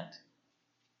plant,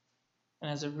 and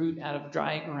as a root out of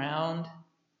dry ground.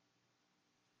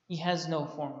 He has no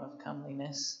form of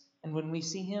comeliness, and when we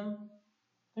see him,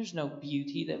 there's no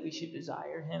beauty that we should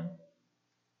desire him.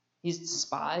 He's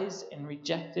despised and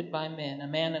rejected by men, a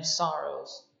man of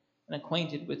sorrows and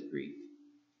acquainted with grief.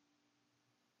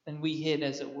 And we hid,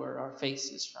 as it were, our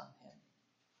faces from him.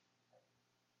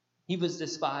 He was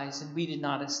despised, and we did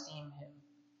not esteem him.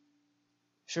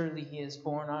 Surely he has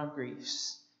borne our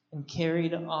griefs and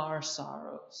carried our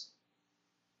sorrows.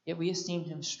 Yet we esteemed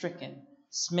him stricken,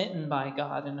 smitten by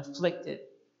God, and afflicted.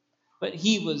 But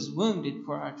he was wounded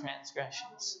for our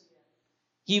transgressions.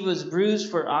 He was bruised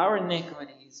for our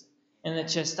iniquities, and the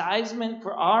chastisement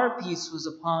for our peace was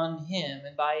upon him,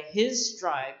 and by his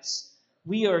stripes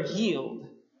we are healed.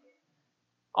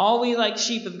 All we like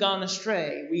sheep have gone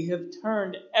astray. We have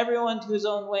turned everyone to his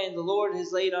own way, and the Lord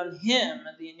has laid on him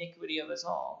the iniquity of us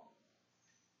all.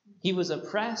 He was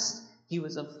oppressed, he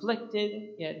was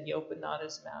afflicted, yet he opened not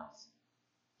his mouth.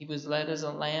 He was led as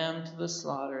a lamb to the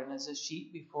slaughter, and as a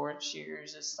sheep before its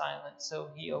shearers is silent, so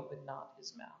he opened not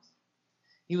his mouth.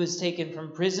 He was taken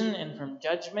from prison and from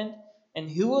judgment, and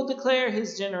who will declare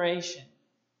his generation?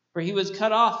 For he was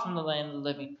cut off from the land of the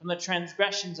living. From the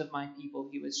transgressions of my people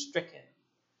he was stricken.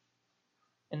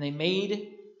 And they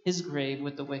made his grave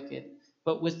with the wicked,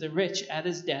 but with the rich at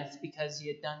his death, because he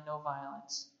had done no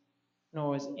violence,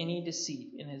 nor was any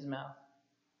deceit in his mouth.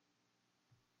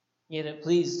 Yet it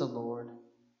pleased the Lord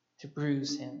to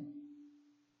bruise him.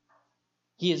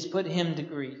 He has put him to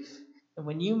grief. And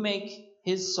when you make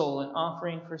his soul an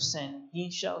offering for sin,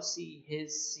 he shall see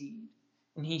his seed,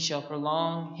 and he shall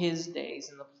prolong his days,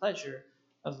 and the pleasure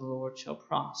of the Lord shall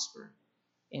prosper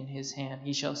in his hand.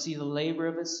 He shall see the labor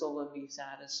of his soul and be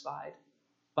satisfied.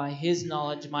 By his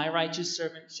knowledge my righteous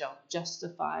servant shall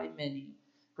justify many,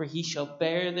 for he shall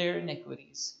bear their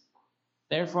iniquities.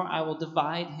 Therefore I will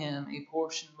divide him a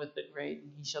portion with the great,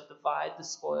 and he shall divide the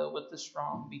spoil with the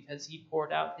strong, because he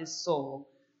poured out his soul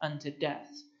unto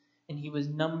death, and he was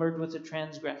numbered with the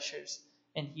transgressors,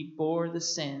 and he bore the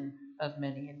sin of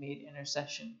many and made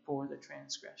intercession for the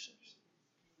transgressors.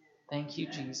 Thank you,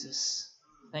 Jesus.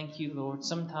 Thank you, Lord.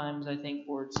 Sometimes I think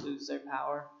words lose their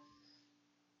power.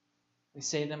 We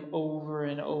say them over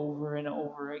and over and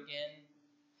over again.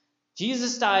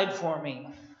 Jesus died for me.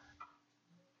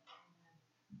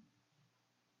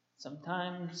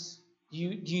 Sometimes, have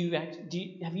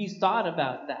you thought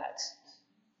about that?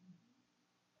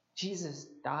 Jesus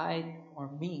died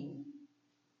for me.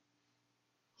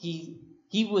 He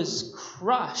He was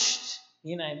crushed,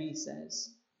 the NIV says.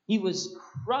 He was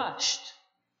crushed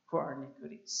for our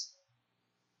iniquities.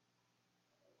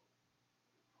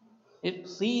 It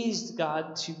pleased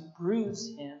God to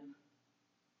bruise him,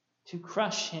 to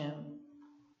crush him.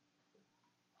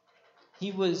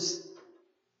 He was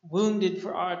wounded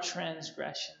for our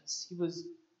transgressions. He was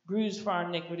bruised for our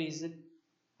iniquities.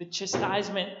 The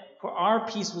chastisement for our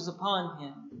peace was upon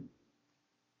him.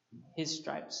 His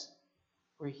stripes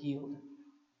were healed.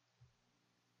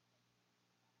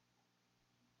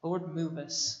 Lord, move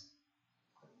us.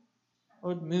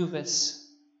 Lord, move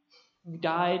us. You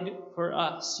died for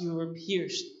us. You were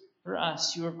pierced for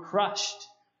us. You were crushed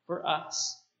for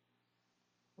us.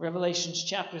 Revelations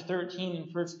chapter 13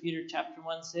 and 1 Peter chapter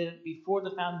 1 say that before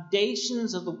the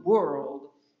foundations of the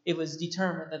world, it was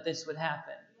determined that this would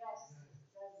happen.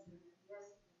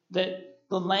 That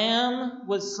the Lamb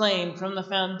was slain from the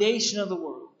foundation of the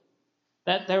world.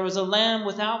 That there was a Lamb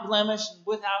without blemish and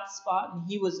without spot, and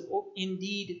he was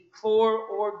indeed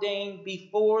foreordained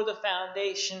before the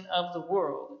foundation of the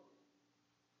world.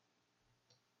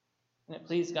 And it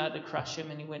pleased God to crush him,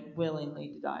 and he went willingly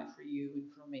to die for you and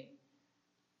for me.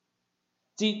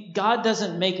 See, God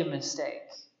doesn't make a mistake.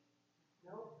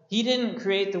 He didn't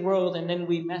create the world and then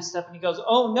we messed up and he goes,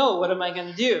 oh no, what am I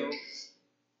going to do?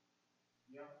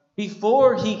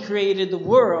 Before he created the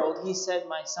world, he said,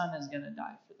 my son is going to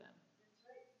die for them.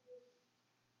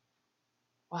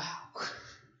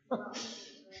 Wow.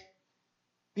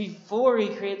 Before he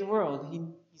created the world, he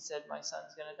said, my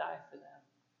son's going to die for them.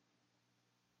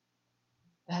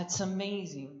 That's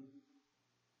amazing.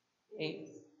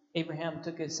 Abraham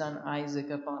took his son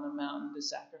Isaac up on a mountain to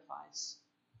sacrifice.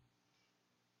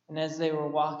 And as they were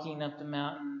walking up the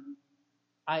mountain,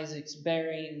 Isaac's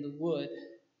burying the wood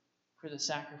for the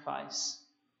sacrifice.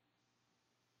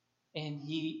 And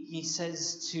he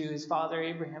says to his father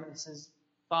Abraham, he says,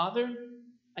 Father,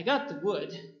 I got the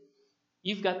wood.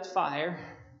 You've got the fire.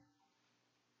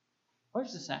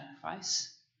 Where's the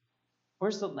sacrifice?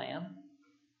 Where's the lamb?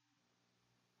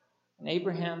 And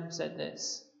Abraham said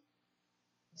this.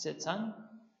 He said, son,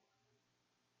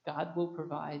 God will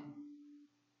provide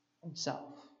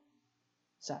himself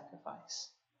sacrifice.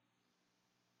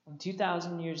 And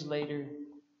 2,000 years later,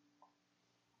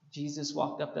 Jesus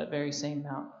walked up that very same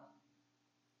mountain,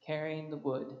 carrying the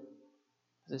wood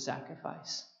for the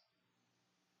sacrifice.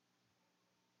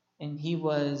 And he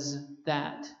was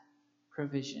that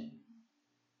provision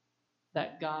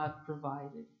that God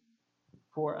provided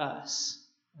for us.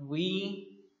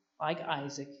 We, like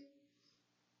Isaac,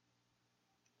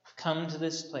 have come to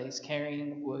this place carrying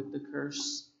the wood, the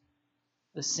curse,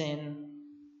 the sin,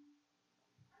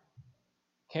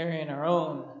 carrying our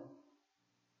own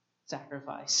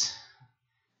sacrifice.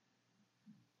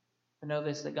 But know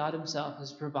this, that God himself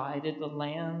has provided the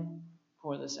lamb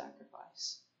for the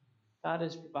sacrifice. God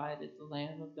has provided the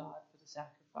Lamb of God for the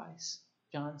sacrifice.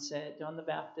 John the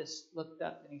Baptist looked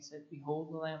up and he said,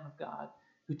 behold the Lamb of God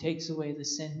who takes away the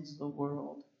sins of the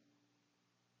world.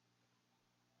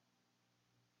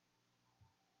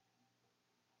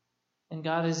 And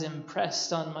God has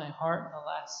impressed on my heart in the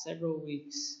last several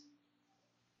weeks.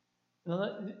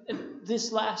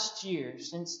 This last year,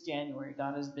 since January,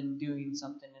 God has been doing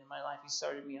something in my life. He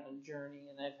started me on a journey,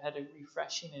 and I've had a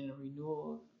refreshing and a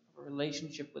renewal of a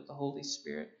relationship with the Holy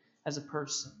Spirit as a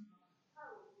person.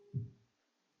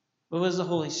 What does the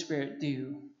Holy Spirit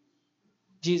do?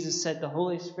 Jesus said, the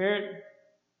Holy Spirit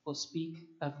will speak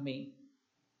of me.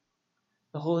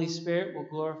 The Holy Spirit will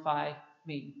glorify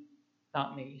me.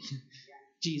 Not me.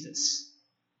 Jesus.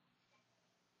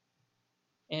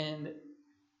 And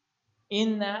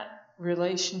in that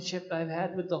relationship I've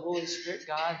had with the Holy Spirit,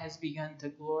 God has begun to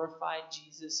glorify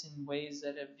Jesus in ways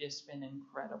that have just been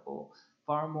incredible,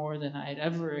 far more than I had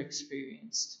ever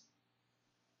experienced.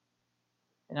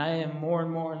 And I am more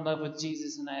and more in love with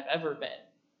Jesus than I've ever been.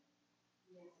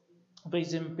 But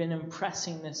he's been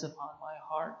impressing this upon my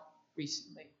heart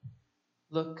recently.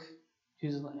 Look to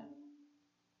the Lamb.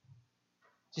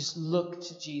 Just look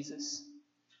to Jesus.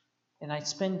 And I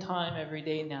spend time every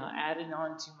day now adding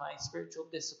on to my spiritual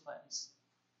disciplines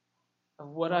of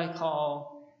what I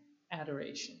call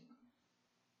adoration.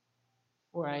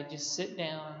 Where I just sit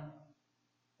down,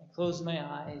 I close my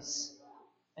eyes,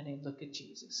 and I look at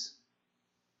Jesus.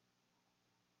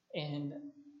 And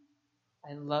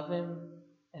I love him,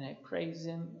 and I praise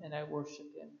him, and I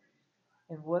worship him.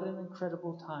 And what an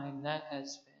incredible time that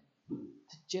has been,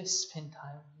 to just spend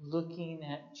time looking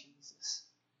at Jesus.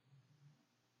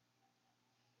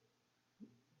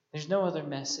 There's no other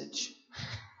message.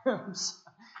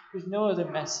 There's no other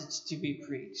message to be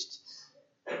preached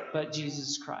but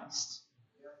Jesus Christ.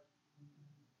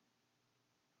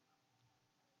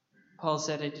 Paul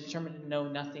said, I determined to know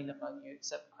nothing among you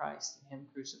except Christ and Him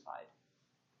crucified.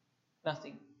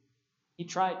 Nothing. He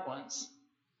tried once.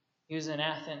 He was in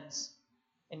Athens,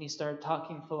 and he started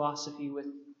talking philosophy with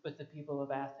the people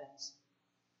of Athens.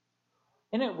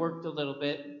 And it worked a little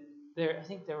bit. I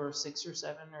think there were 6 or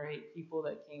 7 or 8 people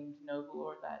that came to know the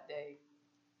Lord that day.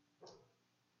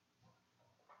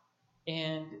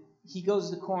 And he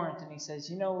goes to Corinth and he says,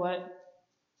 you know what?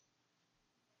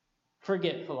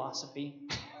 Forget philosophy.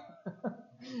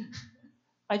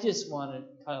 I just want to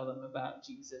tell them about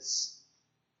Jesus.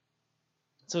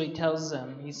 So he tells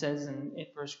them, he says in 1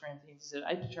 Corinthians, he said,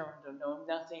 I determined to know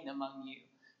nothing among you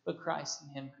but Christ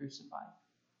and Him crucified.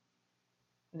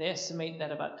 And they estimate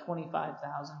that about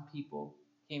 25,000 people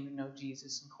came to know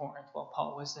Jesus in Corinth while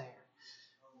Paul was there.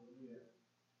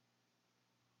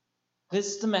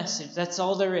 This is the message. That's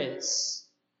all there is.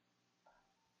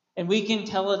 And we can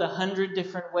tell it 100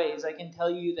 different ways. I can tell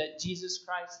you that Jesus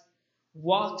Christ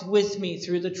walked with me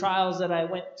through the trials that I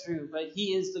went through. But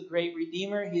He is the great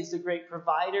Redeemer. He is the great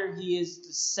provider. He is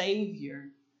the Savior.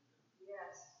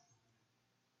 Yes.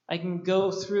 I can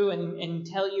go through and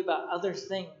tell you about other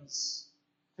things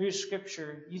through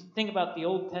Scripture. You think about the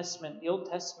Old Testament. The Old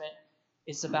Testament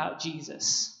is about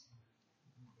Jesus.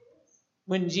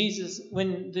 When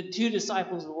the 2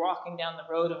 disciples were walking down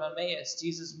the road of Emmaus,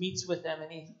 Jesus meets with them,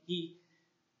 and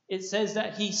it says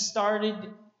that He started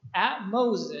at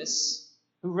Moses,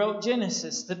 who wrote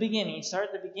Genesis, the beginning. He started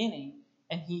at the beginning,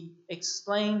 and He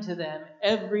explained to them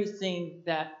everything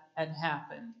that had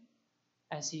happened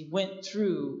as He went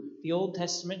through the Old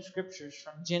Testament scriptures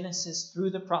from Genesis through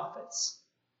the prophets.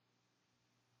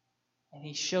 And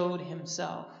He showed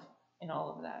Himself in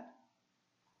all of that.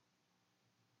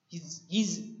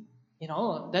 He's in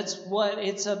all of it. That's what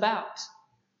it's about.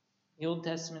 The Old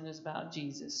Testament is about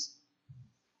Jesus.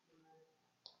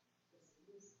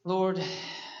 Lord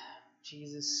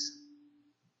Jesus,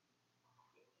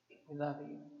 we love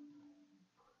You.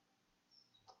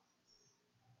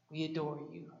 We adore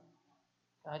You.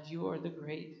 God, You are the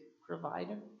great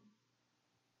provider.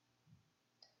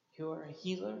 You are a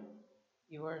healer.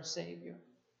 You are a Savior.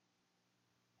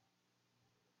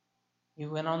 You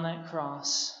went on that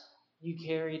cross. You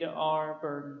carried our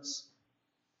burdens.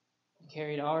 You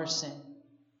carried our sin.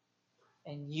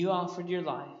 And You offered Your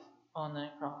life on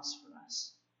that cross for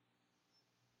us.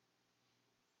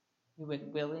 You went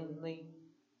willingly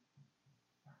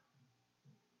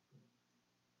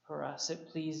for us.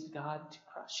 It pleased God to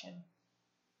crush Him.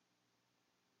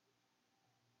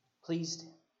 Pleased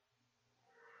Him.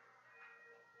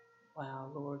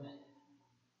 Wow, Lord.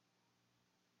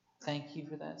 Thank You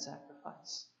for that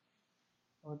sacrifice.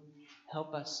 Lord,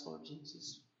 help us, Lord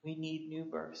Jesus. We need new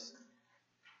birth.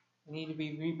 We need to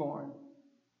be reborn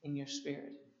in Your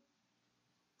Spirit.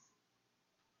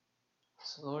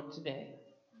 So, Lord, today,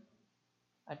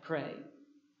 I pray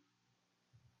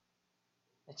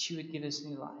that You would give us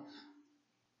new life.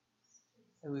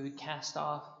 That we would cast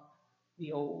off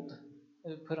the old. That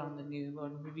we would put on the new,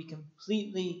 Lord. And we'd be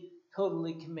completely,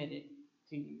 totally committed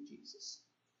to You, Jesus.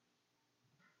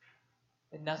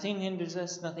 That nothing hinders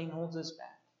us, nothing holds us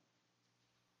back.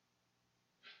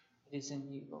 It is in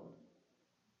You, Lord.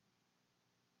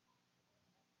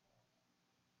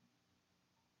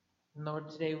 And Lord,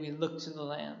 today we look to the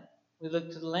Lamb. We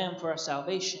look to the Lamb for our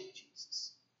salvation,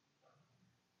 Jesus.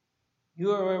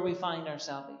 You are where we find our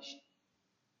salvation.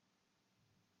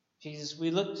 Jesus,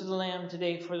 we look to the Lamb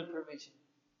today for the provision.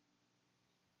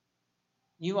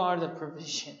 You are the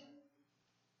provision.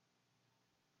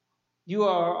 You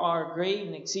are our great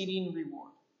and exceeding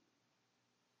reward.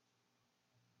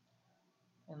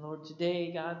 And Lord,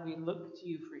 today, God, we look to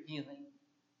You for healing.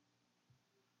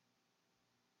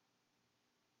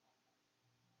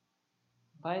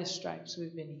 By His stripes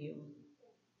we've been healed.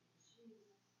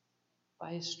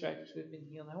 By His stripes we've been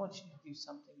healed. I want you to do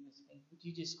something with me. Would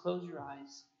you just close your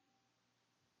eyes?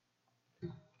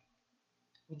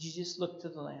 Would you just look to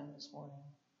the Lamb this morning?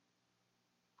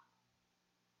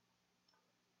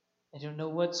 I don't know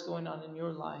what's going on in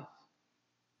your life.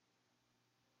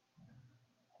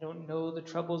 I don't know the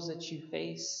troubles that you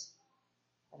face.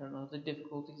 I don't know the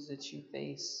difficulties that you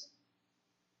face.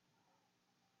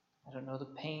 I don't know the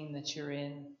pain that you're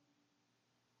in.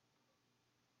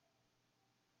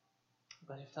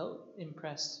 But I felt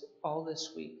impressed all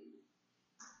this week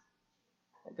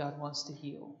that God wants to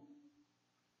heal.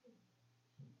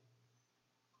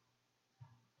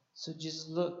 So just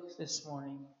look this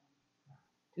morning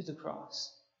to the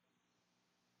cross.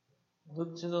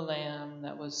 Look to the Lamb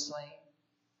that was slain.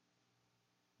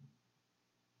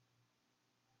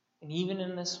 And even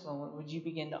in this moment, would you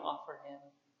begin to offer Him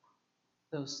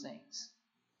those things?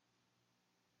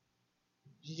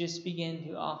 You just begin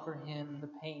to offer Him the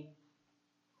pain.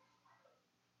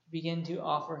 Begin to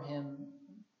offer Him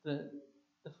the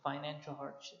financial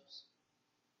hardships.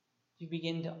 You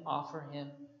begin to offer Him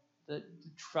the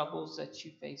troubles that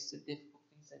you face, the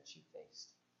difficulties that you faced.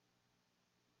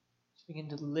 Just begin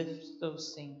to lift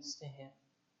those things to Him.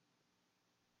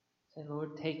 Say,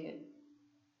 Lord, take it.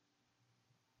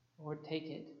 Lord, take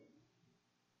it.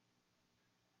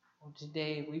 Lord,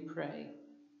 today we pray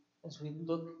as we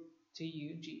look to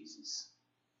you, Jesus.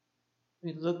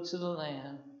 We look to the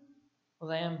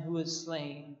Lamb who was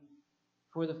slain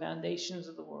for the foundations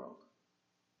of the world.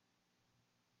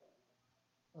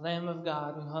 The Lamb of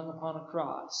God who hung upon a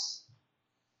cross,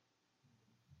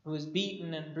 who was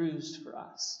beaten and bruised for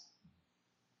us.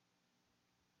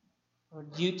 Lord,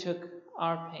 you took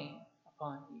our pain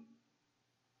upon you.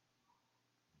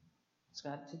 So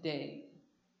God, today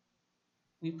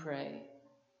we pray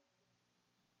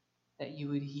that you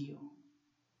would heal.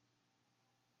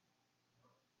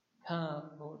 Come,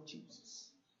 Lord Jesus.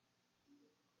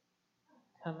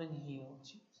 Come and heal,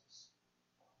 Jesus.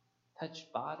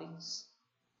 Touch bodies.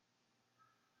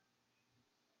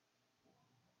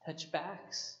 Touch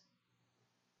backs.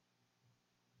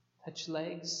 Touch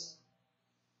legs.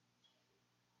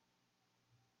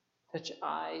 Touch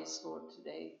eyes, Lord,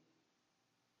 today.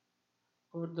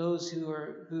 Lord, those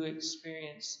who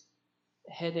experience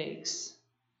headaches,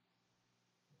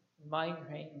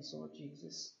 migraines, Lord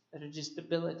Jesus, that are just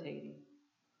debilitating.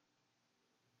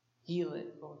 Heal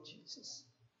it, Lord Jesus.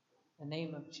 In the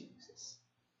name of Jesus.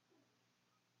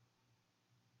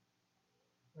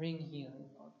 Bring healing,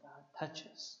 Lord God. Touch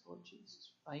us, Lord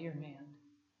Jesus, by your hand.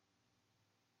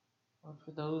 Lord,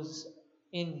 for those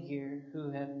in here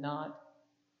who have not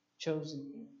chosen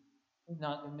you, who have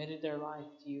not committed their life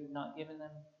to you, not given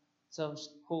themselves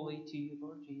wholly to you,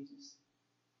 Lord Jesus.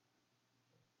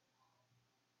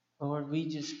 Lord, we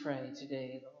just pray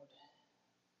today, Lord,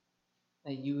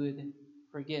 that you would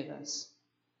forgive us.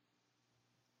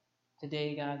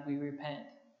 Today, God, we repent.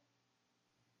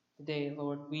 Today,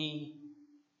 Lord, we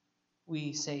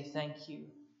say thank you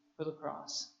for the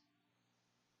cross.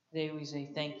 Today we say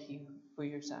thank you for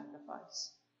your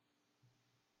sacrifice.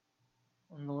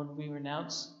 And Lord, we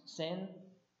renounce sin.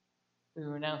 We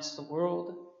renounce the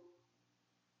world.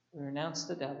 We renounce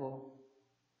the devil.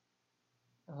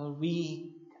 And Lord,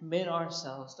 we commit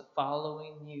ourselves to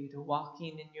following you, to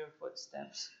walking in your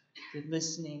footsteps, to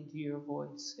listening to your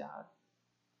voice, God.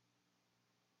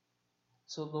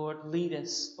 So Lord, lead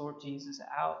us, Lord Jesus,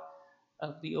 out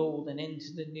of the old and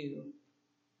into the new.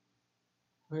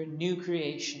 We're a new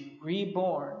creation,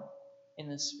 reborn in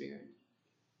the Spirit.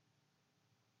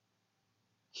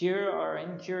 Cure our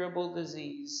incurable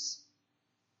disease,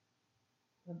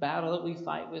 the battle that we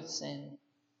fight with sin.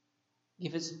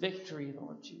 Give us victory,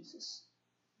 Lord Jesus.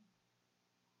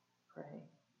 Pray.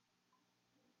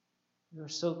 You are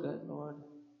so good, Lord.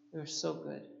 You are so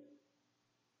good.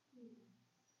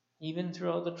 Even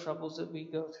through all the troubles that we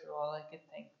go through, all I can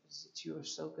think is that you are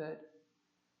so good.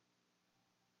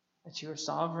 That you are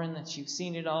sovereign, that you've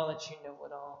seen it all, that you know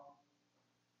it all.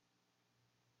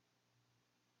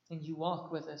 And you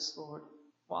walk with us, Lord.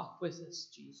 Walk with us,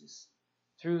 Jesus,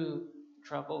 through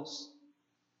troubles.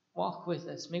 Walk with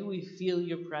us. May we feel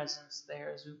your presence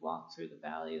there as we walk through the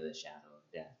valley of the shadow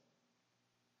of death.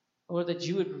 Lord, that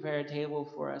you would prepare a table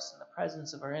for us in the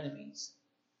presence of our enemies.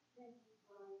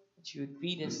 That you would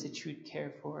feed us, that you would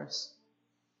care for us.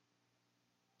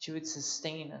 That you would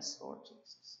sustain us, Lord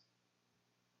Jesus.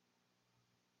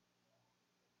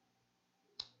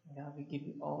 God, we give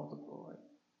you all the glory.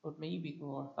 Lord, may you be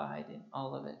glorified in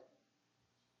all of it.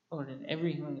 Lord, in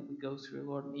everything that we go through,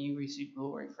 Lord, may you receive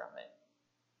glory from it.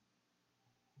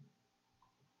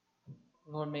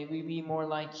 Lord, may we be more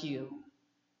like you.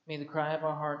 May the cry of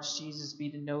our hearts, Jesus, be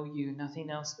to know you, nothing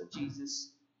else but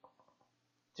Jesus.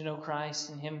 To know Christ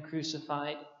and him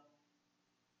crucified.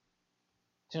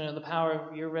 To know the power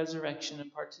of your resurrection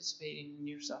and participating in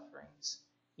your sufferings,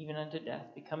 even unto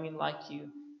death, becoming like you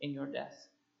in your death.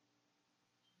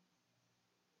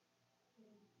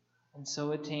 And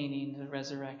so attaining the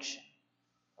resurrection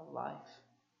of life.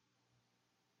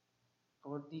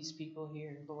 Lord, these people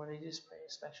here, Lord, I just pray a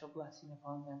special blessing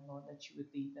upon them, Lord, that you would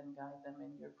lead them, guide them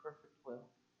in your perfect will.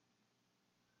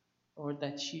 Lord,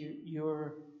 that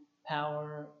your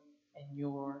power and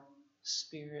your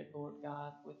Spirit, Lord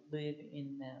God, would live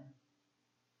in them,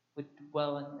 would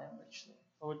dwell in them richly.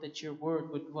 Lord, that your word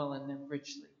would dwell in them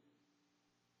richly.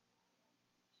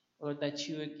 Lord, that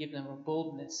you would give them a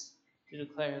boldness to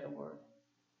declare the word.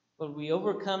 Lord, we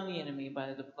overcome the enemy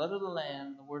by the blood of the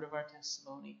Lamb, the word of our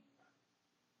testimony.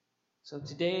 So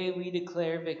today we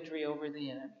declare victory over the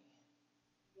enemy.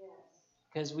 Yes.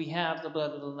 because we have the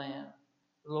blood of the Lamb.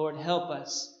 Lord, help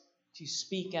us to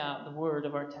speak out the word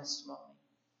of our testimony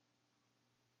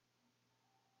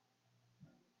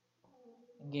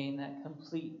and gain that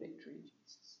complete victory,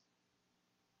 Jesus.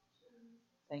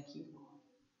 Thank you, Lord.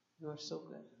 You are so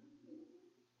good,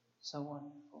 so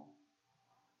wonderful.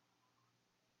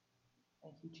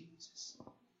 Thank you, Jesus.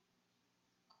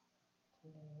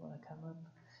 You want to come up?